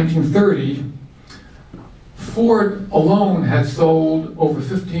later, 1930, Ford alone had sold over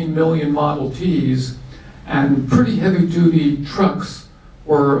 15 million Model Ts, and pretty heavy-duty trucks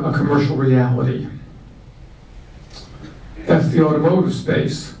were a commercial reality. That's the automotive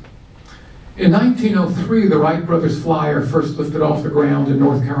space. In 1903, the Wright brothers flyer first lifted off the ground in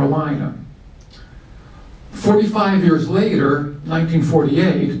North Carolina. 45 years later,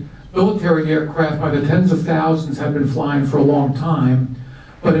 1948, military aircraft by the tens of thousands had been flying for a long time,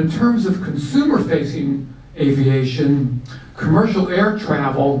 but in terms of consumer-facing aviation, commercial air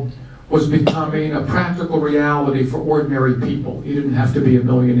travel was becoming a practical reality for ordinary people. You didn't have to be a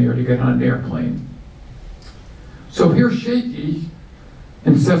millionaire to get on an airplane. So here's Shakey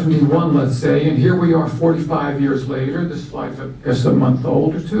in 71, let's say, and here we are 45 years later. This slide's, I guess, a month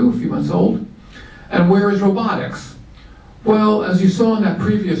old or 2, a few months old. And where is robotics? Well, as you saw in that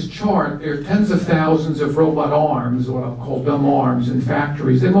previous chart, there are tens of thousands of robot arms, what I'll call dumb arms, in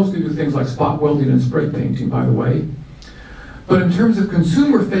factories. They mostly do things like spot welding and spray painting, by the way. But in terms of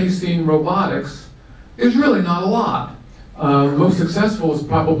consumer-facing robotics, there's really not a lot. Most successful is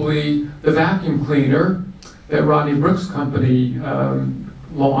probably the vacuum cleaner that Rodney Brooks' company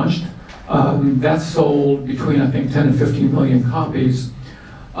launched. That's sold between, I think, 10 and 15 million copies.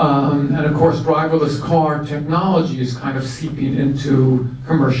 And of course, driverless car technology is kind of seeping into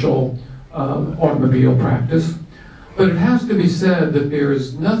commercial automobile practice. But it has to be said that there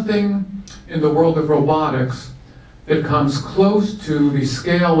is nothing in the world of robotics that comes close to the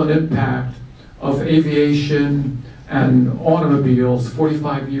scale and impact of aviation and automobiles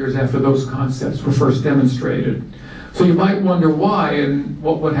 45 years after those concepts were first demonstrated. So you might wonder why and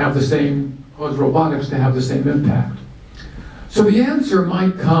what would have the same, cause robotics to have the same impact. So the answer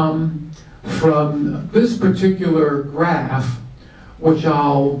might come from this particular graph, which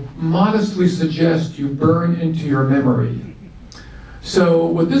I'll modestly suggest you burn into your memory. So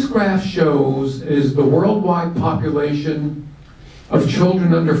what this graph shows is the worldwide population of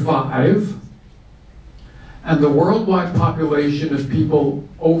children under 5 and the worldwide population of people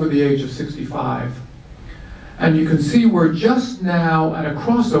over the age of 65. And you can see we're just now at a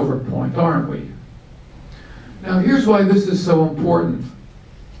crossover point, aren't we? Now here's why this is so important.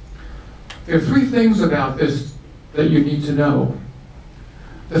 There are 3 things about this that you need to know.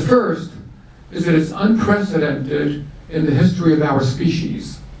 The first is that it's unprecedented in the history of our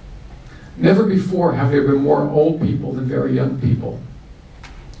species. Never before have there been more old people than very young people.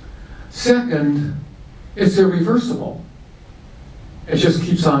 Second, it's irreversible. It just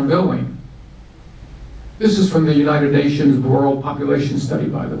keeps on going. This is from the United Nations World Population Study,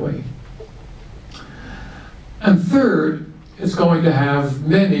 by the way. And third, it's going to have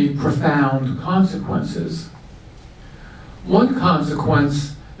many profound consequences. One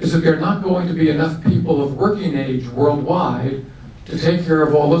consequence is that there are not going to be enough people of working age worldwide to take care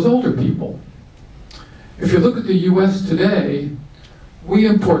of all those older people. If you look at the US today, we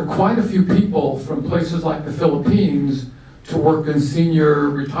import quite a few people from places like the Philippines to work in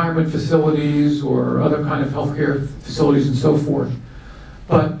senior retirement facilities or other kind of healthcare facilities and so forth.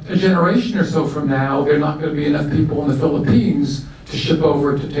 But a generation or so from now, there are not going to be enough people in the Philippines to ship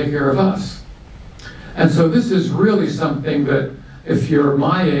over to take care of us. And so this is really something that, if you're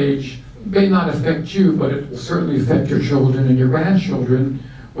my age, may not affect you, but it will certainly affect your children and your grandchildren,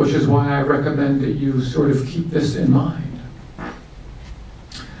 which is why I recommend that you sort of keep this in mind.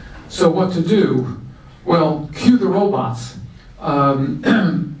 So what to do? Well, cue the robots.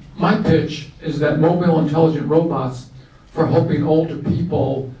 My pitch is that mobile intelligent robots for helping older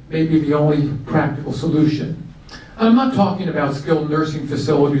people may be the only practical solution. I'm not talking about skilled nursing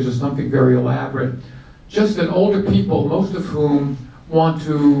facilities or something very elaborate, just that older people, most of whom want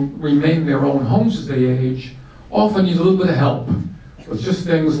to remain in their own homes as they age, often need a little bit of help with just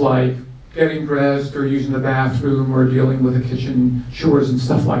things like getting dressed or using the bathroom or dealing with the kitchen chores and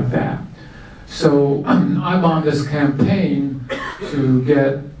stuff like that. So I'm on this campaign to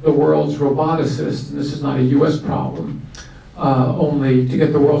get the world's roboticists, and this is not a US problem, only to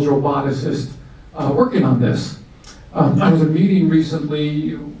get the world's roboticists working on this. I was at a meeting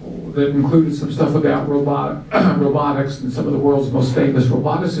recently that included some stuff about robotics, and some of the world's most famous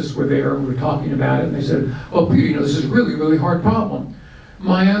roboticists were there, and we were talking about it, and they said, "Oh, Peter, you know, this is really, really hard problem."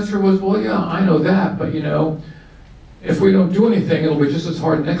 My answer was, well, yeah, I know that, but you know, if we don't do anything, it'll be just as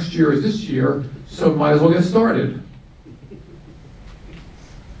hard next year as this year, so might as well get started.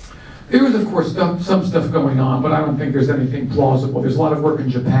 There is, of course, some stuff going on, but I don't think there's anything plausible. There's a lot of work in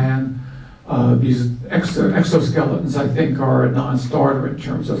Japan. These exoskeletons, I think, are a non-starter in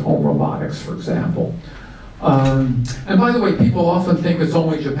terms of home robotics, for example. And by the way, people often think it's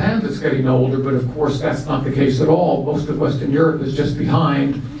only Japan that's getting older, but of course that's not the case at all. Most of Western Europe is just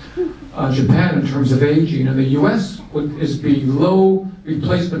behind Japan in terms of aging, and the US is below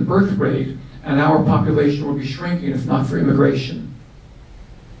replacement birth rate, and our population will be shrinking if not for immigration.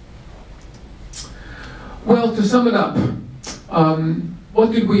 Well, to sum it up,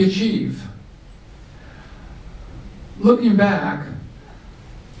 what did we achieve? Looking back,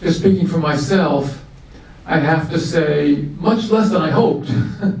 just speaking for myself, I have to say much less than I hoped.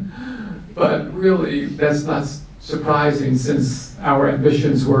 But really, that's not surprising since our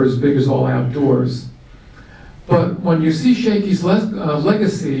ambitions were as big as all outdoors. But when you see Shakey's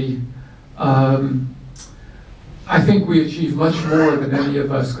legacy, I think we achieved much more than any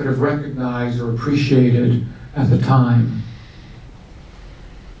of us could have recognized or appreciated at the time.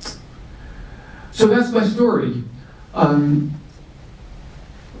 So that's my story.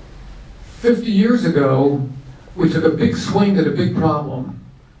 50 years ago, we took a big swing at a big problem.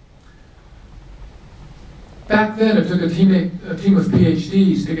 Back then, it took a team of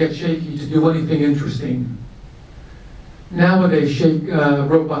PhDs to get Shakey to do anything interesting. Nowadays,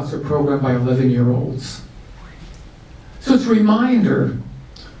 robots are programmed by 11-year-olds. So it's a reminder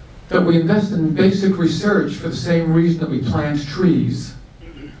that we invest in basic research for the same reason that we plant trees,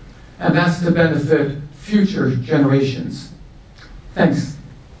 and that's to benefit future generations. Thanks.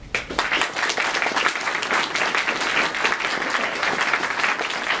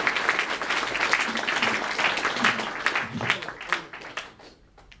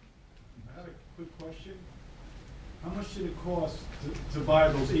 How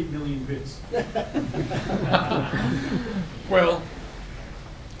those 8 million bits? Well,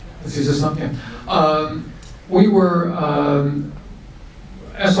 let's see, is this something? We were,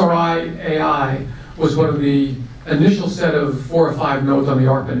 SRI AI was one of the initial set of 4 or 5 nodes on the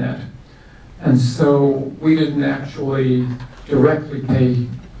ARPANET. And so we didn't actually directly pay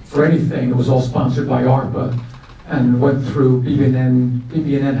for anything. It was all sponsored by ARPA and went through BBNN.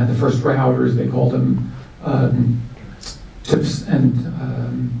 BBNN had the first routers, they called them TIPS and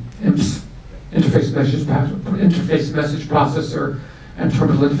IMPS, interface message processor, and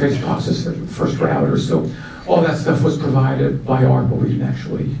terminal interface processor, the first router. So all that stuff was provided by ARPA. We didn't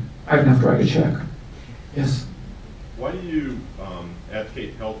actually, I didn't have to write a check. Yes? Why do you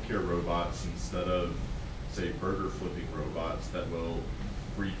advocate healthcare robots instead of, say, burger flipping robots that will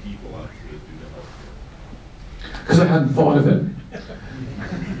free people out to do the healthcare? Because I hadn't thought of it.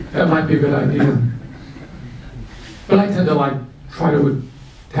 That might be a good idea. But I tend to try to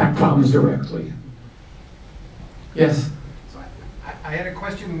attack problems directly. Yes? So I had a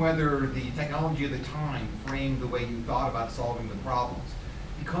question whether the technology of the time framed the way you thought about solving the problems.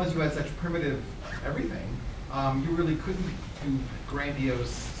 Because you had such primitive everything, you really couldn't do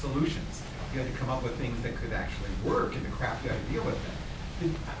grandiose solutions. You had to come up with things that could actually work and to craft out a deal with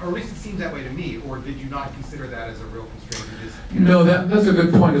them. Or at least it seems that way to me, or did you not consider that as a real constraint? No, that's a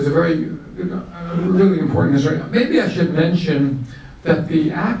good point. It's a very, really important constraint. Maybe I should mention that the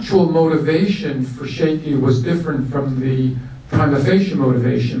actual motivation for Shakey was different from the prima facie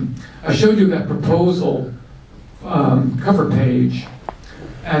motivation. I showed you that proposal cover page,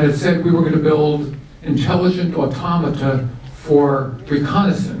 and it said we were going to build intelligent automata for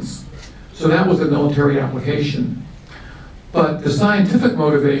reconnaissance. So that was the military application. But the scientific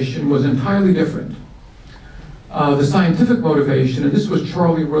motivation was entirely different. The scientific motivation, and this was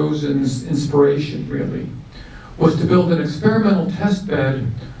Charlie Rosen's inspiration really, was to build an experimental test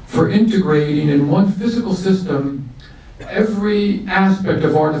bed for integrating in one physical system every aspect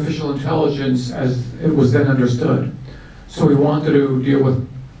of artificial intelligence as it was then understood. So we wanted to deal with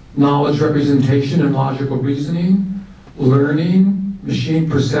knowledge representation and logical reasoning, learning, machine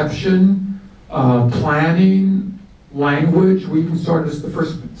perception, planning, language. We even started as the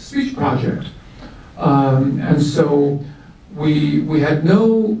first speech project. And so we had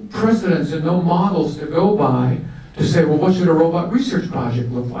no precedents and no models to go by to say, well, what should a robot research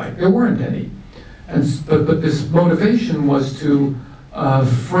project look like? There weren't any. But this motivation was to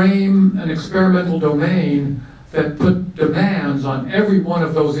frame an experimental domain that put demands on every one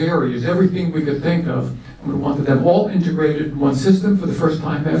of those areas, everything we could think of. And we wanted them all integrated in one system for the first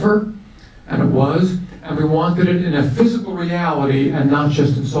time ever, and it was. And we wanted it in a physical reality and not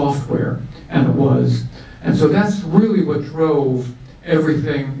just in software, and it was. And so that's really what drove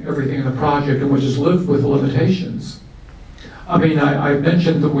everything in the project, and we just lived with the limitations. I mean, I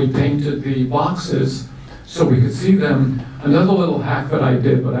mentioned that we painted the boxes so we could see them. Another little hack that I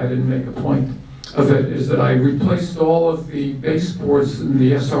did, but I didn't make a point of it, is that I replaced all of the baseboards in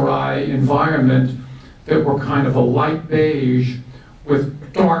the SRI environment that were kind of a light beige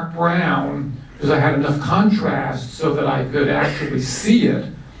with dark brown, because I had enough contrast so that I could actually see it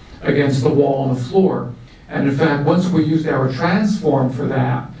against the wall and the floor. And in fact, once we used our transform for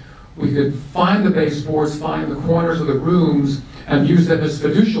that, we could find the baseboards, find the corners of the rooms, and use them as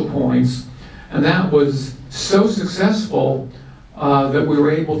fiducial points. And that was so successful that we were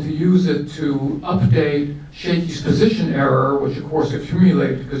able to use it to update Shakey's position error, which of course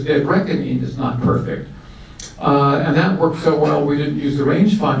accumulated because dead reckoning is not perfect. And that worked so well we didn't use the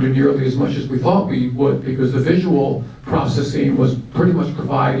rangefinder nearly as much as we thought we would, because the visual processing was pretty much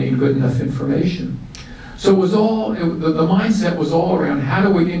providing good enough information. So it was all, the mindset was all around how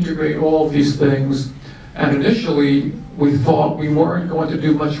do we integrate all of these things. And initially we thought we weren't going to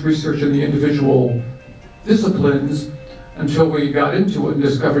do much research in the individual disciplines until we got into it and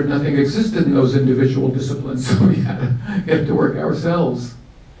discovered nothing existed in those individual disciplines. So we had to get to work ourselves.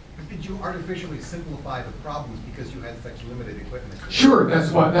 Did you artificially simplify the problems because you had such limited equipment? Sure,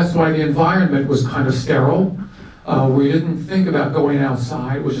 that's why the environment was kind of sterile. We didn't think about going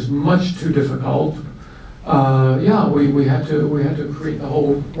outside, which is much too difficult. Yeah, we had to create the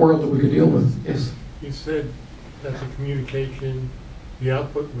whole world that we could deal with. Yes. You said that the communication, the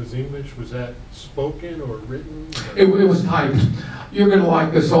output was English. Was that spoken or written? It was typed. You're going to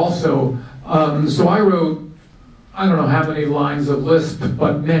like this also. So I wrote, I don't know how many lines of Lisp,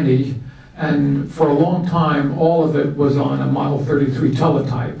 but many. And for a long time, all of it was on a Model 33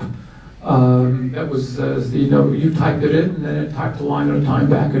 teletype. That was, you typed it in, and then it typed a line at a time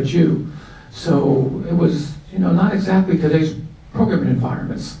back at you. So it was, not exactly today's programming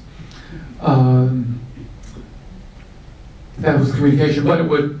environments. that was communication, but it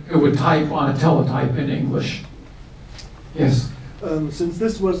would type on a teletype in English. Yes. Since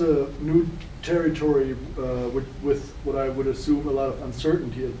this was a new territory with what I would assume a lot of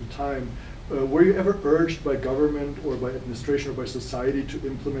uncertainty at the time, were you ever urged by government or by administration or by society to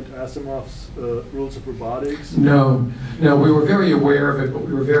implement Asimov's rules of robotics? No, we were very aware of it, but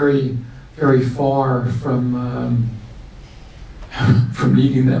we were very, very far from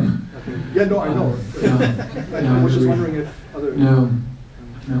meeting them. Okay. Yeah, no, I know. I was just wondering if other... No.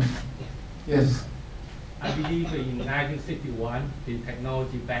 Yes. I believe in 1961, the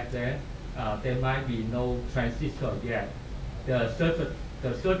technology back then, there might be no transistor yet. The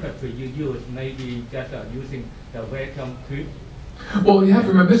circuitry you use may be just using the vacuum tube. Well, you have to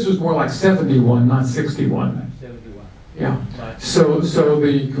remember, this was more like 71, not 61. 71. Yeah. So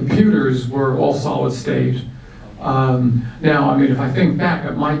the computers were all solid state. Now, I mean, if I think back,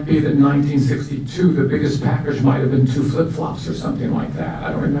 it might be that in 1962, the biggest package might have been 2 flip-flops or something like that.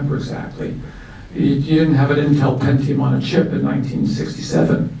 I don't remember exactly. You didn't have an Intel Pentium on a chip in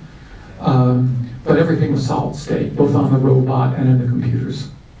 1967. But everything was solid state, both on the robot and in the computers.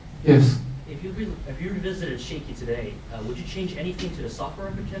 Yes? If you revisited Shakey today, would you change anything to the software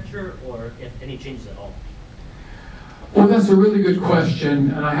architecture, or if any changes at all? Well, that's a really good question,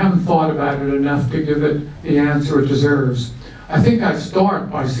 and I haven't thought about it enough to give it the answer it deserves. I think I'd start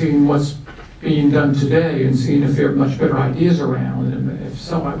by seeing what's being done today and seeing if there are much better ideas around, and if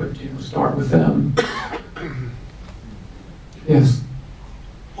so, I would start with them. Yes?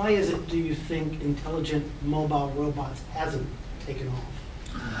 Why is it, do you think, intelligent mobile robots hasn't taken off?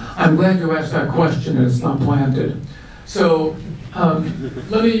 I'm glad you asked that question, and it's not planted. So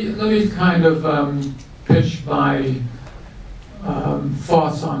let me kind of pitch my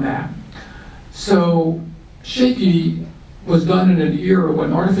thoughts on that. So Shakey was done in an era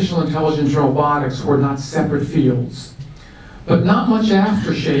when artificial intelligence and robotics were not separate fields. But not much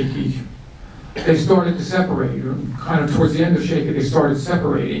after Shakey, they started to separate, or kind of towards the end of Shakey, they started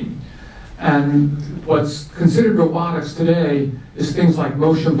separating. And what's considered robotics today is things like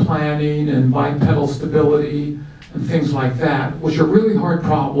motion planning and bipedal stability and things like that, which are really hard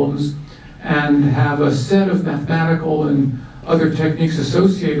problems and have a set of mathematical and other techniques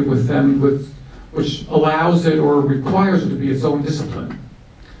associated with them which allows it or requires it to be its own discipline.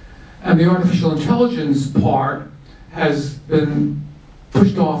 And the artificial intelligence part has been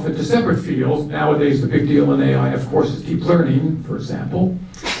pushed off into separate fields. Nowadays, the big deal in AI, of course, is deep learning, for example.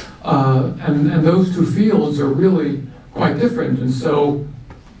 And those two fields are really quite different. And so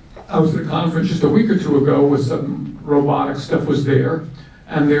I was at a conference just a week or two ago where some robotic stuff was there.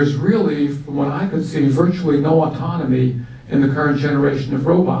 And there's really, from what I could see, virtually no autonomy in the current generation of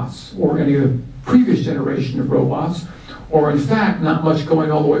robots, or any of the previous generation of robots, or in fact, not much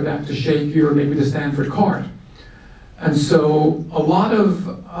going all the way back to Shakey or maybe to Stanford Cart. And so a lot of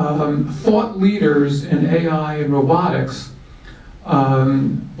thought leaders in AI and robotics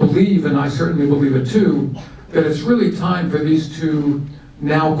believe, and I certainly believe it too, that it's really time for these two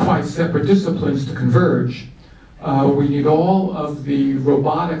now quite separate disciplines to converge. We need all of the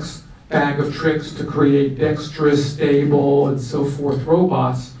robotics bag of tricks to create dexterous, stable, and so forth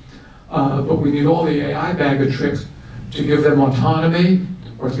robots, but we need all the AI bag of tricks to give them autonomy,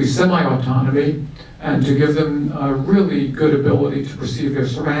 or at least semi-autonomy, and to give them a really good ability to perceive their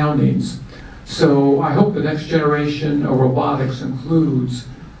surroundings. So I hope the next generation of robotics includes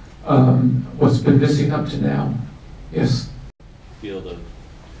what's been missing up to now. Yes? Field of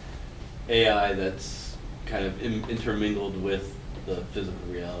AI that's kind of intermingled with the physical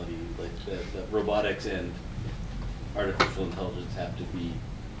reality, like that robotics and artificial intelligence have to be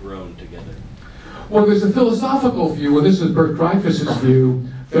grown together. Well, there's a philosophical view, and this is Bert Dreyfuss's view,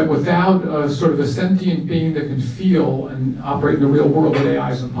 that without sort of a sentient being that can feel and operate in the real world, that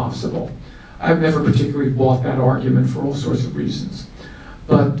AI is impossible. I've never particularly bought that argument for all sorts of reasons.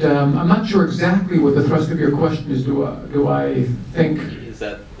 But I'm not sure exactly what the thrust of your question is. Do I think... Is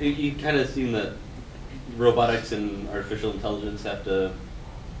that, you kind of seem that robotics and artificial intelligence have to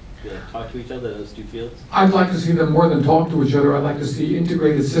talk to each other, those two fields? I'd like to see them more than talk to each other. I'd like to see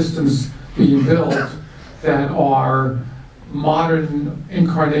integrated systems being built that are modern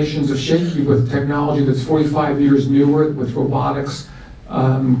incarnations of Shakey with technology that's 45 years newer, with robotics,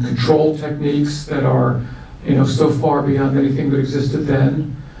 control techniques that are so far beyond anything that existed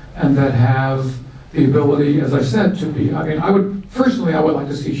then, and that have the ability, as I said, to be, I would like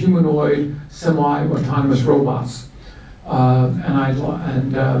to see humanoid, semi-autonomous robots.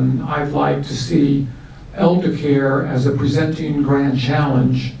 And I'd like to see elder care as a presenting grand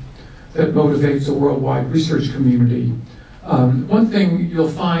challenge that motivates a worldwide research community. One thing you'll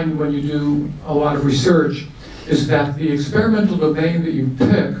find when you do a lot of research is that the experimental domain that you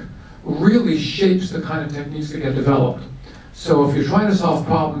pick really shapes the kind of techniques that get developed. So if you're trying to solve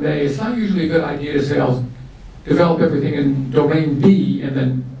problem A, it's not usually a good idea to say, I'll develop everything in domain B and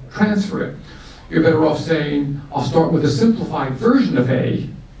then transfer it. You're better off saying, I'll start with a simplified version of A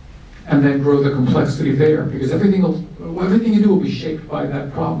and then grow the complexity there, because everything you do will be shaped by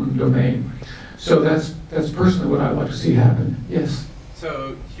that problem domain. So that's personally what I'd like to see happen. Yes?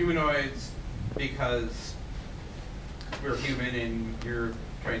 So humanoids, because we're human and you're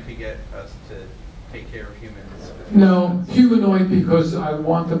trying to get us to take care of humans. No, humanoid because I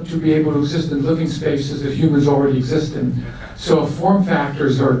want them to be able to exist in living spaces that humans already exist in. Okay. So if form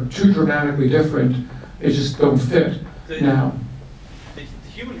factors are too dramatically different, they just don't fit. Now, the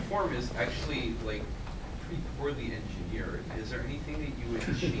human form is actually like pretty poorly engineered. Is there anything that you would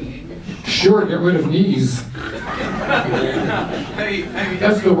change? sure, get rid of knees. I mean,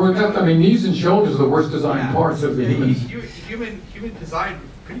 That's the word. I mean, knees and shoulders are the worst designed parts of the humans. Human design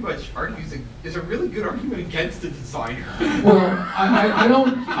pretty much argues is a really good argument against the designer. Well, I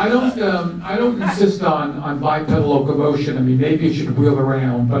don't insist on bipedal locomotion. I mean, maybe it should wheel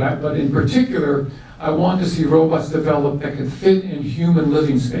around, but in particular, I want to see robots develop that can fit in human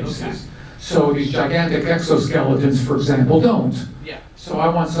living spaces. Okay. So these gigantic exoskeletons, for example, don't. Yeah. So I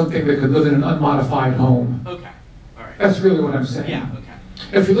want something that could live in an unmodified home. Okay. All right. That's really what I'm saying. Yeah.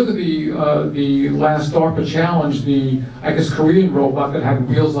 Okay. If you look at the last DARPA challenge, the, I guess, Korean robot that had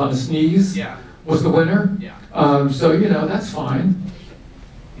wheels on its knees was the winner. Yeah. So, you know, that's fine.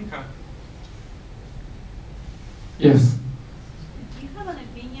 Okay. Yes? Do you have an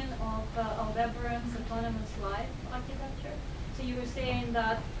opinion of Aldebaran's autonomous life architecture? So you were saying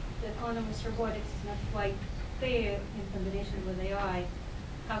that the autonomous robotics is not quite there in combination with AI.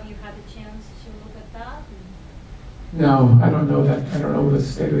 Have you had a chance to look at that? No, I don't know that. I don't know the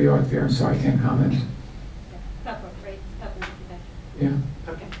state of the art there, so I can't comment. Yeah. Pepper, right? Pepper architecture.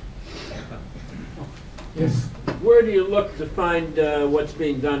 Yeah. Okay. Yes? Where do you look to find what's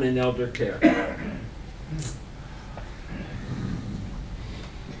being done in elder care?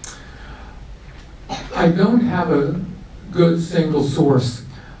 I don't have a good single source.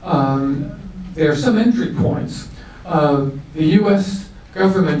 There are some entry points. The U.S.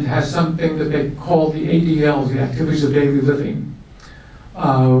 government has something that they call the ADLs, the activities of daily living,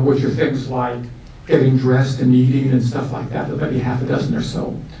 which are things like getting dressed and eating and stuff like that, maybe half a dozen or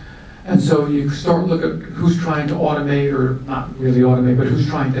so. And so you start looking at who's trying to automate, or not really automate, but who's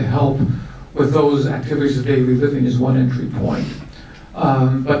trying to help with those activities of daily living is one entry point.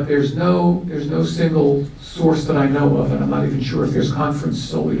 But there's no single source that I know of, and I'm not even sure if there's conference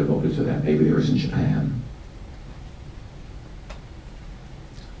solely devoted to that. Maybe there is in Japan.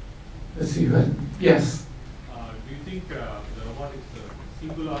 Let's see, yes? Do you think the robotics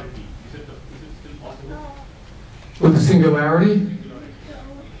singularity, is it still possible? With the singularity?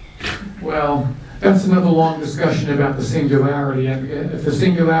 Well, that's another long discussion about the singularity. And if the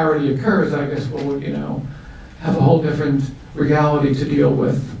singularity occurs, I guess we'll, you know, have a whole different reality to deal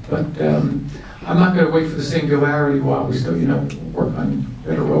with. But I'm not going to wait for the singularity while we still, you know, work on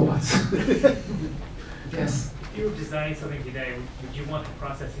better robots. Yes? If you were designing something today, would you want the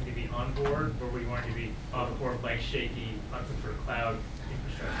processing to be on board, or would you want it to be off board like Shakey on some sort of cloud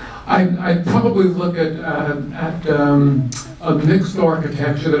infrastructure? I'd probably look at a mixed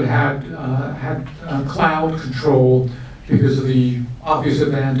architecture that had cloud control because of the obvious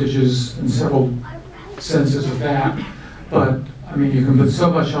advantages in several senses of that. But I mean, you can put so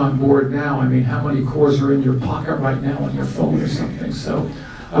much on board now. I mean, how many cores are in your pocket right now on your phone or something? So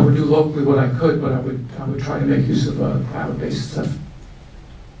I would do locally what I could, but I would try to make use of cloud-based stuff.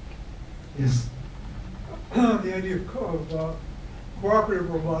 Yes. The idea of cooperative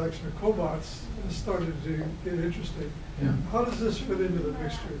robotics or cobots has started to get interesting. Yeah. How does this fit into the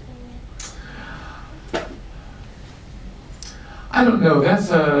mixture? I don't know.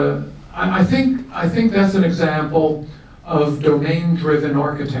 That's I think that's an example of domain-driven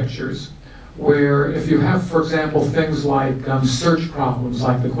architectures, where if you have, for example, things like search problems,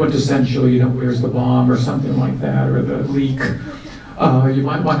 like the quintessential, you know, where's the bomb or something like that, or the leak, you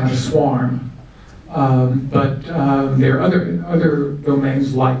might want to have a swarm. But there are other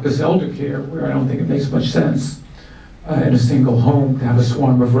domains like this elder care where I don't think it makes much sense in a single home to have a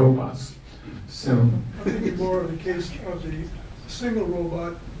swarm of robots. So I'm thinking more of the case of the single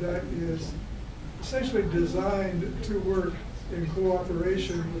robot that is essentially designed to work in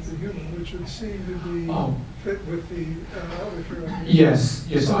cooperation with the human, which would seem to be fit with the elder care. Yes.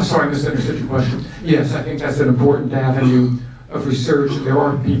 I'm sorry, I misunderstood your question. Yes, I think that's an important avenue of research. There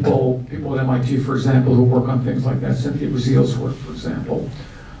are people at MIT, for example, who work on things like that. Cynthia Brazil's work, for example.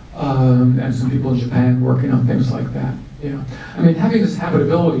 and some people in Japan working on things like that. Yeah, I mean, having this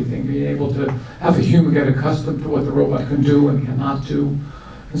habitability thing, being able to have a human get accustomed to what the robot can do and cannot do,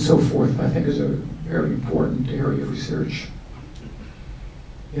 and so forth, I think is a very important area of research.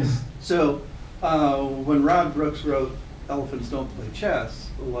 Yes? So, when Rod Brooks wrote Elephants Don't Play Chess,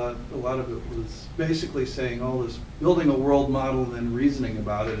 a lot of it was basically saying all this building a world model and then reasoning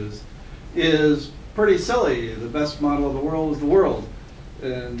about it is pretty silly. The best model of the world is the world.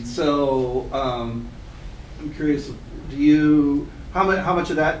 And so, I'm curious, how much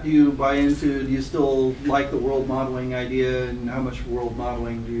of that do you buy into? Do you still like the world modeling idea, and how much world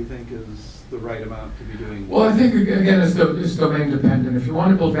modeling do you think is the right amount to be doing? Well, I think, again, it's domain dependent. If you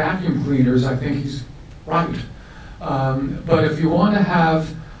want to build vacuum cleaners, I think he's right. But if you want to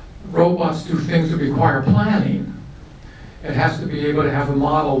have robots do things that require planning, it has to be able to have a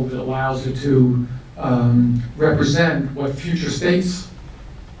model that allows it to represent what future states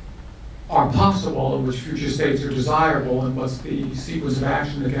are possible and which future states are desirable and what's the sequence of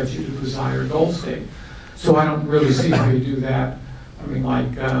action that gets you to the desired goal state. So I don't really see how you do that. I mean,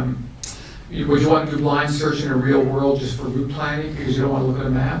 like, would you want to do line search in a real world just for route planning because you don't want to look at a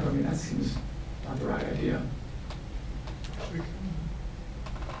map? I mean, that seems not the right idea.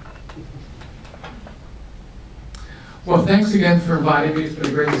 Well, thanks again for inviting me. It's been a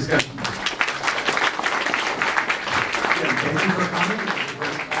great discussion.